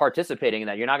participating in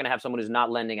that. You're not going to have someone who's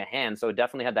not lending a hand. So it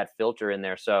definitely had that filter in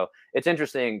there. So it's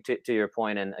interesting to your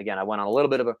point. And again, I went on a little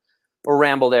bit of a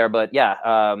ramble there, but yeah,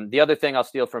 the other thing I'll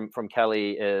steal from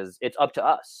Kelly is it's up to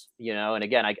us, and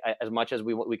again, I as much as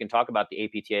we can talk about the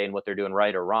APTA and what they're doing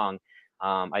right or wrong,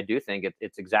 I do think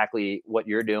it's exactly what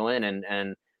you're doing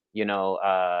and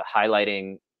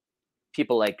highlighting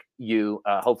people like you.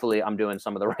 Hopefully I'm doing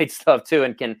some of the right stuff too,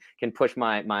 and can push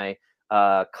my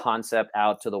concept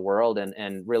out to the world.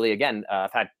 And really, again,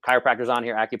 I've had chiropractors on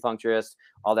here, acupuncturists,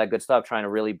 all that good stuff, trying to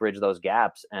really bridge those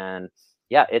gaps. And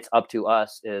yeah, it's up to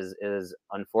us is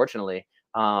unfortunately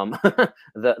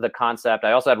the concept.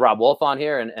 I also had Rob Wolf on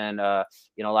here, and a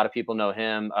lot of people know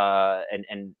him,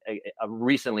 and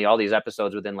recently all these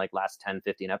episodes within like last 10,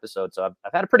 15 episodes. So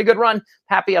I've had a pretty good run.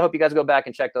 Happy. I hope you guys go back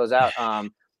and check those out.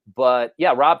 But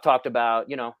yeah, Rob talked about,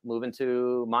 moving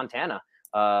to Montana,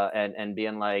 and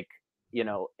being like,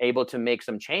 able to make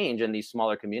some change in these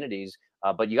smaller communities.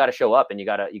 But you got to show up and you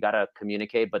got to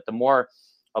communicate. But the more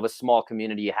of a small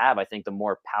community you have, I think the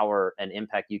more power and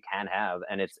impact you can have.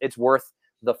 And it's worth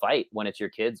the fight when it's your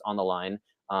kids on the line,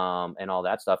 and all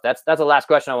that stuff. That's the last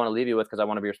question I want to leave you with, because I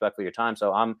want to be respectful of your time.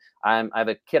 So I have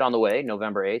a kid on the way,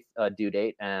 November 8th, due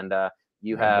date. And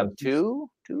you have two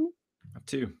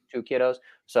kiddos.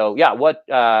 So yeah, what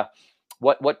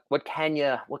can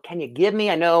you give me?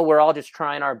 I know we're all just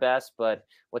trying our best, but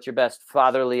what's your best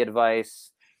fatherly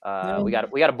advice? We got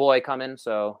a boy coming,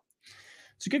 so.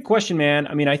 It's a good question, man.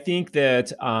 I mean, I think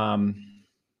that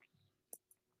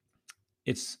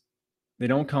they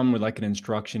don't come with like an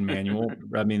instruction manual.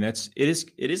 I mean, it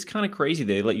is kind of crazy.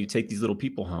 They let you take these little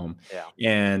people home,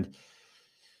 and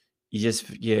you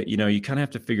kind of have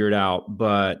to figure it out.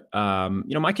 But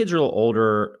my kids are a little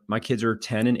older. My kids are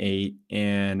 10 and 8,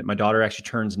 and my daughter actually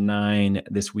turns 9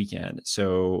 this weekend.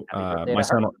 So my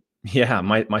son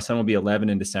will be 11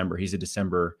 in December. He's a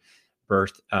December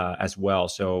birth as well.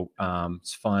 So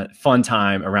it's fun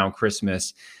time around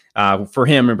Christmas for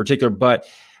him in particular. But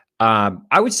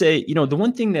I would say, the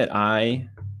one thing that I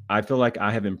I feel like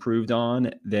I have improved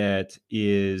on that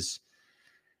is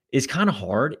kind of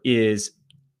hard is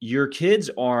your kids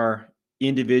are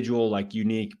individual, like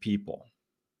unique people,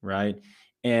 right?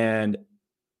 And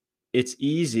it's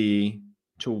easy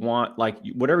to want like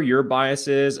whatever your bias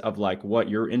is of like what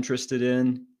you're interested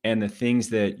in and the things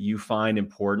that you find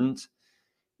important,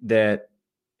 that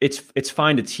it's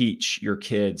fine to teach your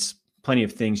kids plenty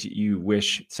of things that you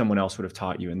wish someone else would have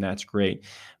taught you, and that's great.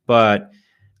 But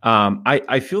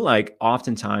I feel like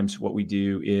oftentimes what we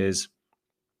do is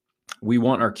we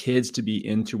want our kids to be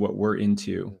into what we're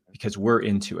into because we're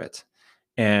into it.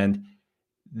 And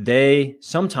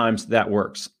sometimes that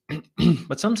works,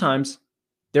 but sometimes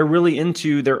they're really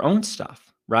into their own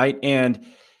stuff, right? And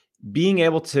being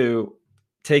able to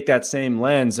take that same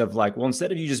lens of like, well,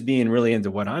 instead of you just being really into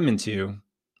what I'm into,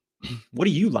 what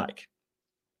do you like?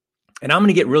 And I'm going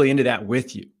to get really into that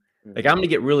with you. Like, I'm going to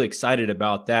get really excited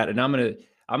about that. And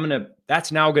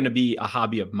that's now going to be a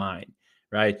hobby of mine,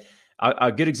 right?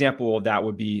 A good example of that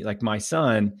would be like my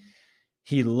son.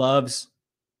 He loves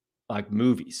like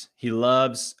movies. He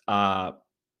loves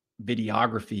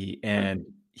videography, and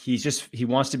he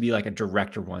wants to be like a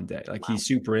director one day. Like, wow. He's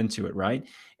super into it, right?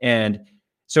 And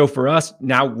so for us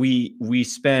now, we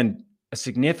spend a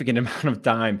significant amount of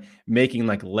time making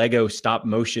like Lego stop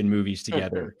motion movies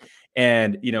together.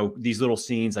 And, these little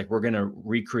scenes, like we're going to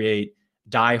recreate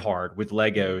Die Hard with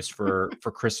Legos for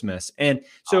Christmas. And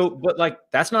so, but like,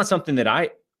 that's not something that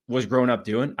I was growing up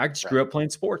doing. I just grew up playing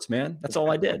sports, man. That's all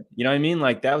I did. You know what I mean?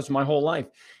 Like, that was my whole life.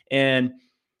 And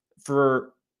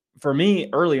for me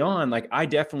early on, like I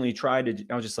definitely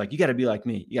I was just like, you got to be like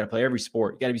me. You got to play every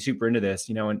sport. You got to be super into this,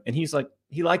 and he's like,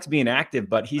 he likes being active,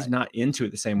 but he's not into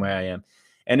it the same way I am.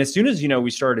 And as soon as,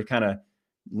 we started to kind of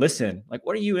listen, like,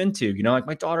 what are you into? Like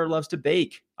my daughter loves to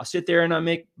bake. I'll sit there and I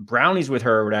make brownies with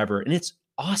her or whatever. And it's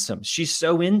awesome. She's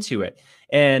so into it.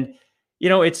 And,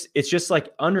 it's just like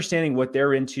understanding what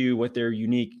they're into, what their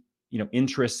unique,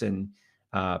 interests and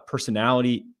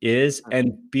personality is,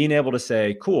 and being able to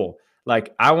say, cool,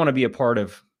 like, I want to be a part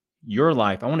of your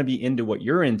life. I want to be into what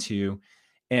you're into.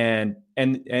 And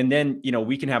then,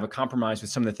 we can have a compromise with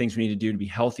some of the things we need to do to be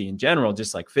healthy in general,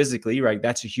 just like physically, right?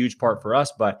 That's a huge part for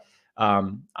us. But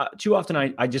too often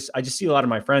I just see a lot of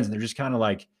my friends, and they're just kind of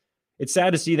like, it's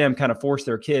sad to see them kind of force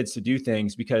their kids to do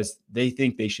things because they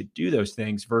think they should do those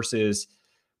things versus,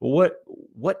 well,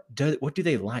 what do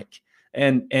they like?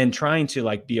 And trying to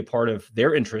like be a part of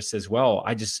their interests as well.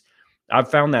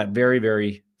 I've found that very,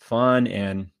 very fun,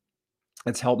 and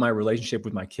it's helped my relationship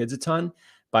with my kids a ton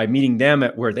by meeting them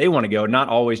at where they want to go, not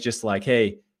always just like,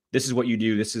 hey, this is what you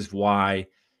do, this is why,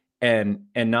 and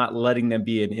not letting them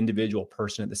be an individual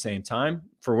person at the same time.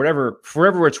 For whatever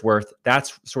it's worth,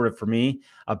 that's sort of for me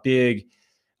a big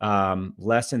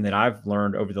lesson that I've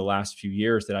learned over the last few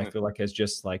years that I feel like has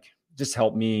just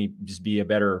helped me just be a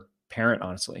better parent,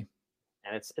 honestly.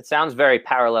 And it sounds very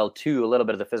parallel to a little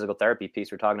bit of the physical therapy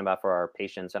piece we're talking about for our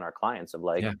patients and our clients of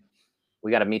like,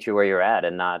 we got to meet you where you're at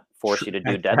and not force you to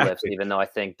do deadlifts, even though I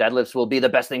think deadlifts will be the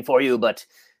best thing for you. But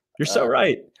you're so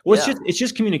right. Well, it's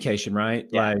just communication, right?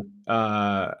 Yeah.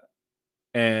 Like,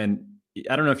 and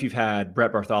I don't know if you've had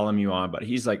Brett Bartholomew on, but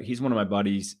he's one of my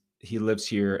buddies. He lives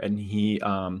here, and he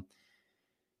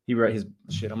wrote his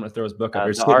shit. I'm going to throw his book up.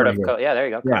 The Art of Yeah, there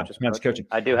you go. Yeah, coaching.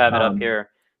 I do have it up here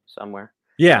somewhere.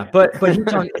 Yeah, but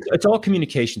it's all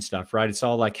communication stuff, right? It's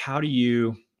all like, how do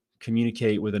you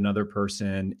communicate with another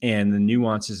person and the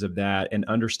nuances of that, and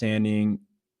understanding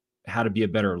how to be a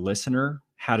better listener,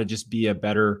 how to just be a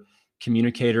better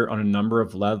communicator on a number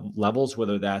of levels,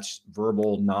 whether that's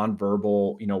verbal,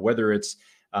 nonverbal, whether it's,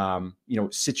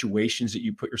 situations that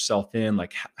you put yourself in,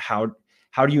 like how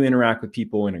do you interact with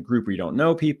people in a group where you don't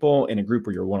know people, in a group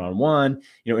where you're one-on-one,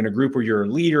 in a group where you're a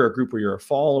leader, a group where you're a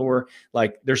follower.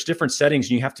 Like, there's different settings,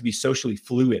 and you have to be socially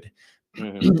fluid.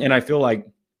 Mm-hmm. And I feel like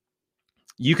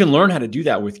you can learn how to do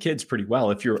that with kids pretty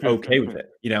well if you're okay with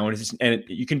it, and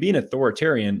you can be an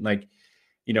authoritarian. Like,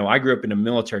 I grew up in a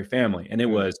military family, and it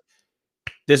was,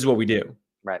 this is what we do.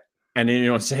 Right. And then you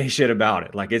don't say shit about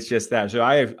it. Like, it's just that. So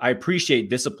I appreciate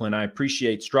discipline. I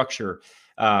appreciate structure.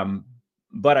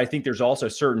 But I think there's also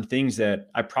certain things that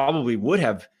I probably would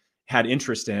have had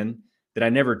interest in that I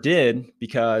never did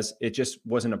because it just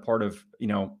wasn't a part of,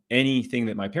 anything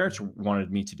that my parents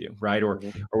wanted me to do. Right. Or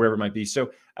whatever it might be.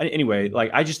 So anyway,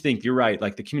 like, I just think you're right.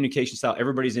 Like, the communication style,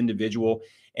 everybody's individual,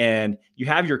 and you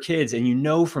have your kids,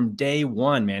 and from day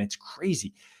one, man, it's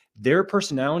crazy. Their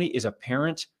personality is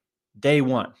apparent day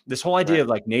one. This whole idea of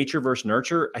like nature versus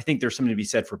nurture, I think there's something to be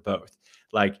said for both.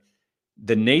 Like,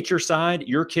 the nature side,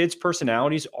 your kids'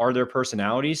 personalities are their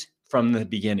personalities from the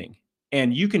beginning,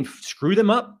 and you can screw them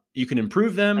up, you can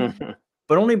improve them,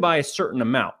 but only by a certain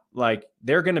amount. Like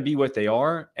they're going to be what they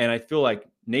are. And I feel like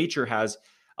nature has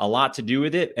a lot to do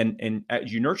with it. And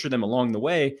as you nurture them along the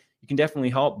way, you can definitely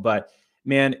help. But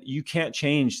man, you can't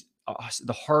change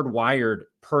the hardwired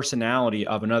personality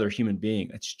of another human being.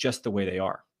 It's just the way they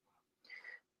are.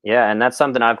 Yeah, and that's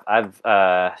something so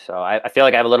I feel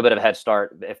like I have a little bit of a head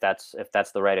start if that's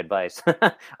the right advice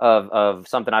of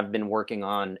something I've been working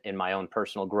on in my own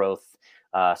personal growth,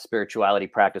 spirituality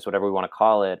practice, whatever we want to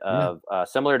call it, of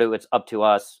similar to It's Up to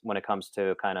Us when it comes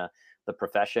to kind of the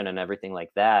profession and everything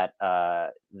like that.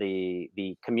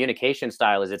 The communication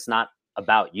style is, it's not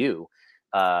about you.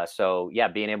 So yeah,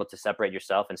 being able to separate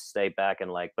yourself and stay back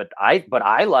and like, but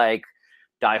I like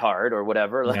Die Hard or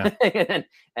whatever,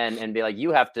 and be like,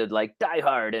 you have to like Die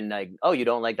Hard, and like, oh, you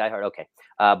don't like Die Hard, okay.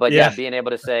 But yeah, being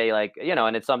able to say like,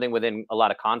 and it's something within a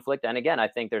lot of conflict. And again, I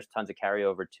think there's tons of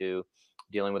carryover to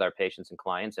dealing with our patients and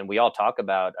clients, and we all talk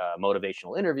about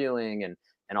motivational interviewing and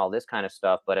all this kind of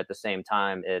stuff. But at the same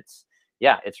time, it's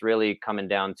really coming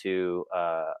down to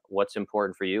what's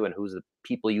important for you and who's the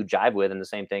people you jive with. And the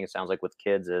same thing, it sounds like with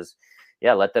kids is,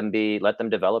 let them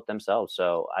develop themselves.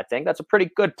 So I think that's a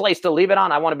pretty good place to leave it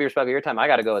on. I want to be respectful of your time. I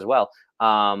got to go as well.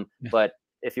 But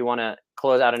if you want to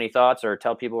close out any thoughts or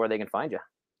tell people where they can find you.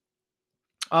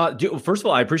 First of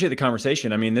all, I appreciate the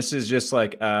conversation. I mean, this is just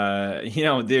like, dude,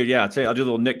 I'll do a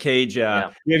little Nick Cage.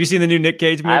 Have you seen the new Nick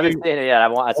Cage movie? I haven't seen it yet.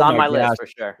 It's on my list for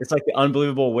sure. It's like the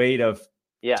unbelievable weight of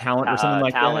talent or something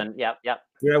like that. Yep.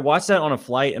 Dude, I watched that on a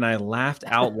flight and I laughed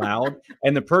out loud.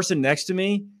 And the person next to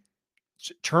me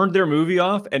turned their movie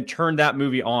off and turned that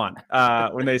movie on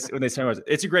when they said it.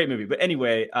 It's a great movie. But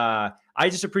anyway, I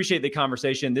just appreciate the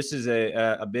conversation. This is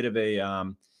a bit of a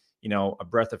a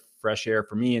breath of fresh air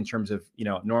for me in terms of,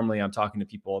 normally I'm talking to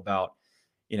people about,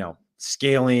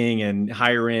 scaling and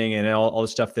hiring and all the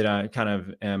stuff that I kind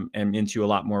of am into a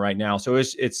lot more right now. So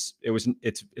it's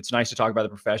nice to talk about the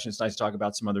profession. It's nice to talk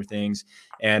about some other things.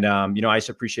 And, I just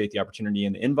appreciate the opportunity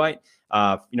and the invite.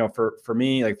 For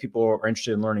me, like, people are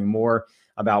interested in learning more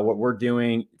about what we're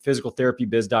doing.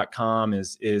 Physicaltherapybiz.com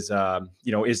is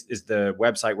the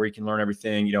website where you can learn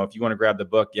everything. If you want to grab the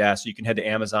book, so you can head to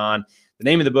Amazon. The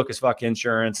name of the book is Fuck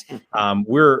Insurance.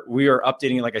 We are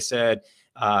updating it, like I said,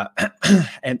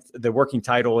 and the working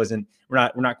title isn't. We're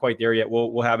not quite there yet.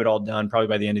 We'll have it all done probably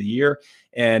by the end of the year.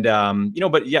 And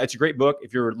but yeah, it's a great book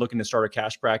if you're looking to start a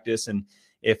cash practice. And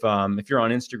if you're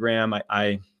on Instagram,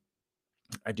 I'm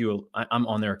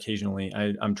on there occasionally.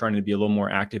 I'm trying to be a little more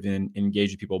active and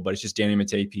engage with people, but it's just Danny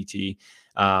Mattei PT.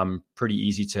 Pretty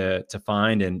easy to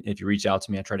find. And if you reach out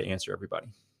to me, I try to answer everybody.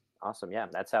 Awesome. Yeah.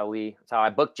 That's how I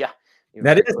booked you.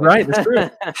 That is right. That's true.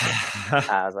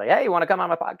 I was like, hey, you want to come on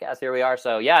my podcast? Here we are.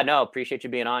 So appreciate you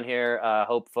being on here.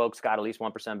 Hope folks got at least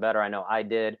 1% better. I know I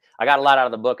did. I got a lot out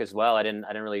of the book as well. I didn't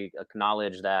really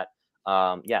acknowledge that.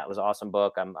 It was an awesome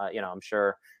book. I'm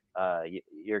sure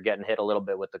you're getting hit a little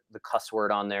bit with the cuss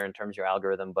word on there in terms of your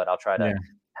algorithm, but I'll try to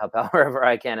help out wherever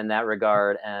I can in that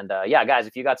regard. And guys,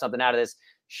 if you got something out of this,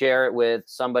 share it with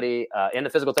somebody in the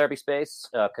physical therapy space.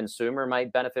 Consumer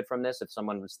might benefit from this if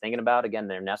someone was thinking about, again,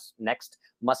 their next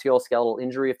musculoskeletal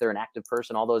injury, if they're an active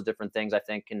person, all those different things I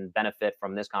think can benefit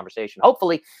from this conversation,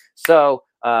 hopefully. So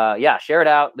share it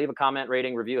out, leave a comment,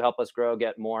 rating, review, help us grow,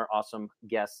 get more awesome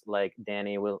guests like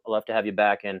Danny. We'll love to have you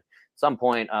back in some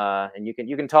point, and you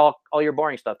can talk all your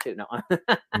boring stuff too. No.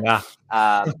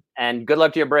 And good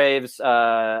luck to your Braves.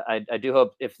 I do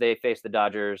hope if they face the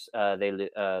Dodgers,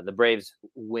 the Braves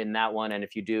win that one. And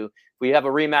if we have a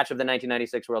rematch of the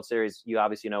 1996 World Series, you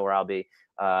obviously know where I'll be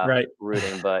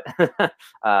rooting, but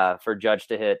for Judge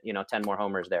to hit 10 more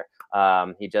homers there.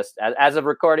 He just, as of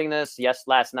recording this,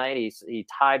 last night he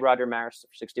tied Roger Maris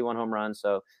for 61 home runs.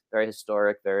 So very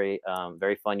historic, very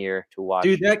fun year to watch.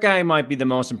 Dude, that guy might be the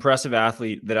most impressive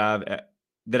athlete that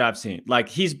I've seen. Like,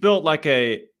 he's built like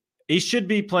he should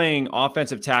be playing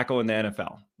offensive tackle in the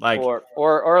NFL. Like, or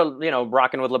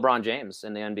rocking with LeBron James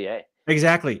in the NBA.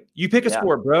 Exactly. You pick a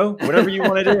sport, bro. Whatever you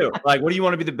want to do. Like, what do you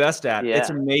want to be the best at? Yeah. It's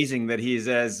amazing that he's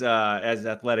as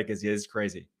athletic as he is. It's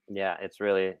crazy. Yeah, it's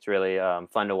really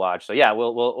fun to watch. So yeah,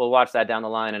 we'll watch that down the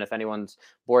line. And if anyone's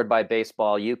bored by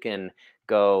baseball, you can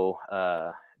go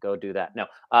do that. No,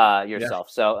 yourself.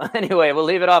 Yeah. So anyway, we'll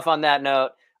leave it off on that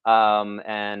note.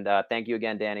 And thank you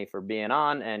again, Danny, for being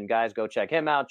on. And guys, go check him out.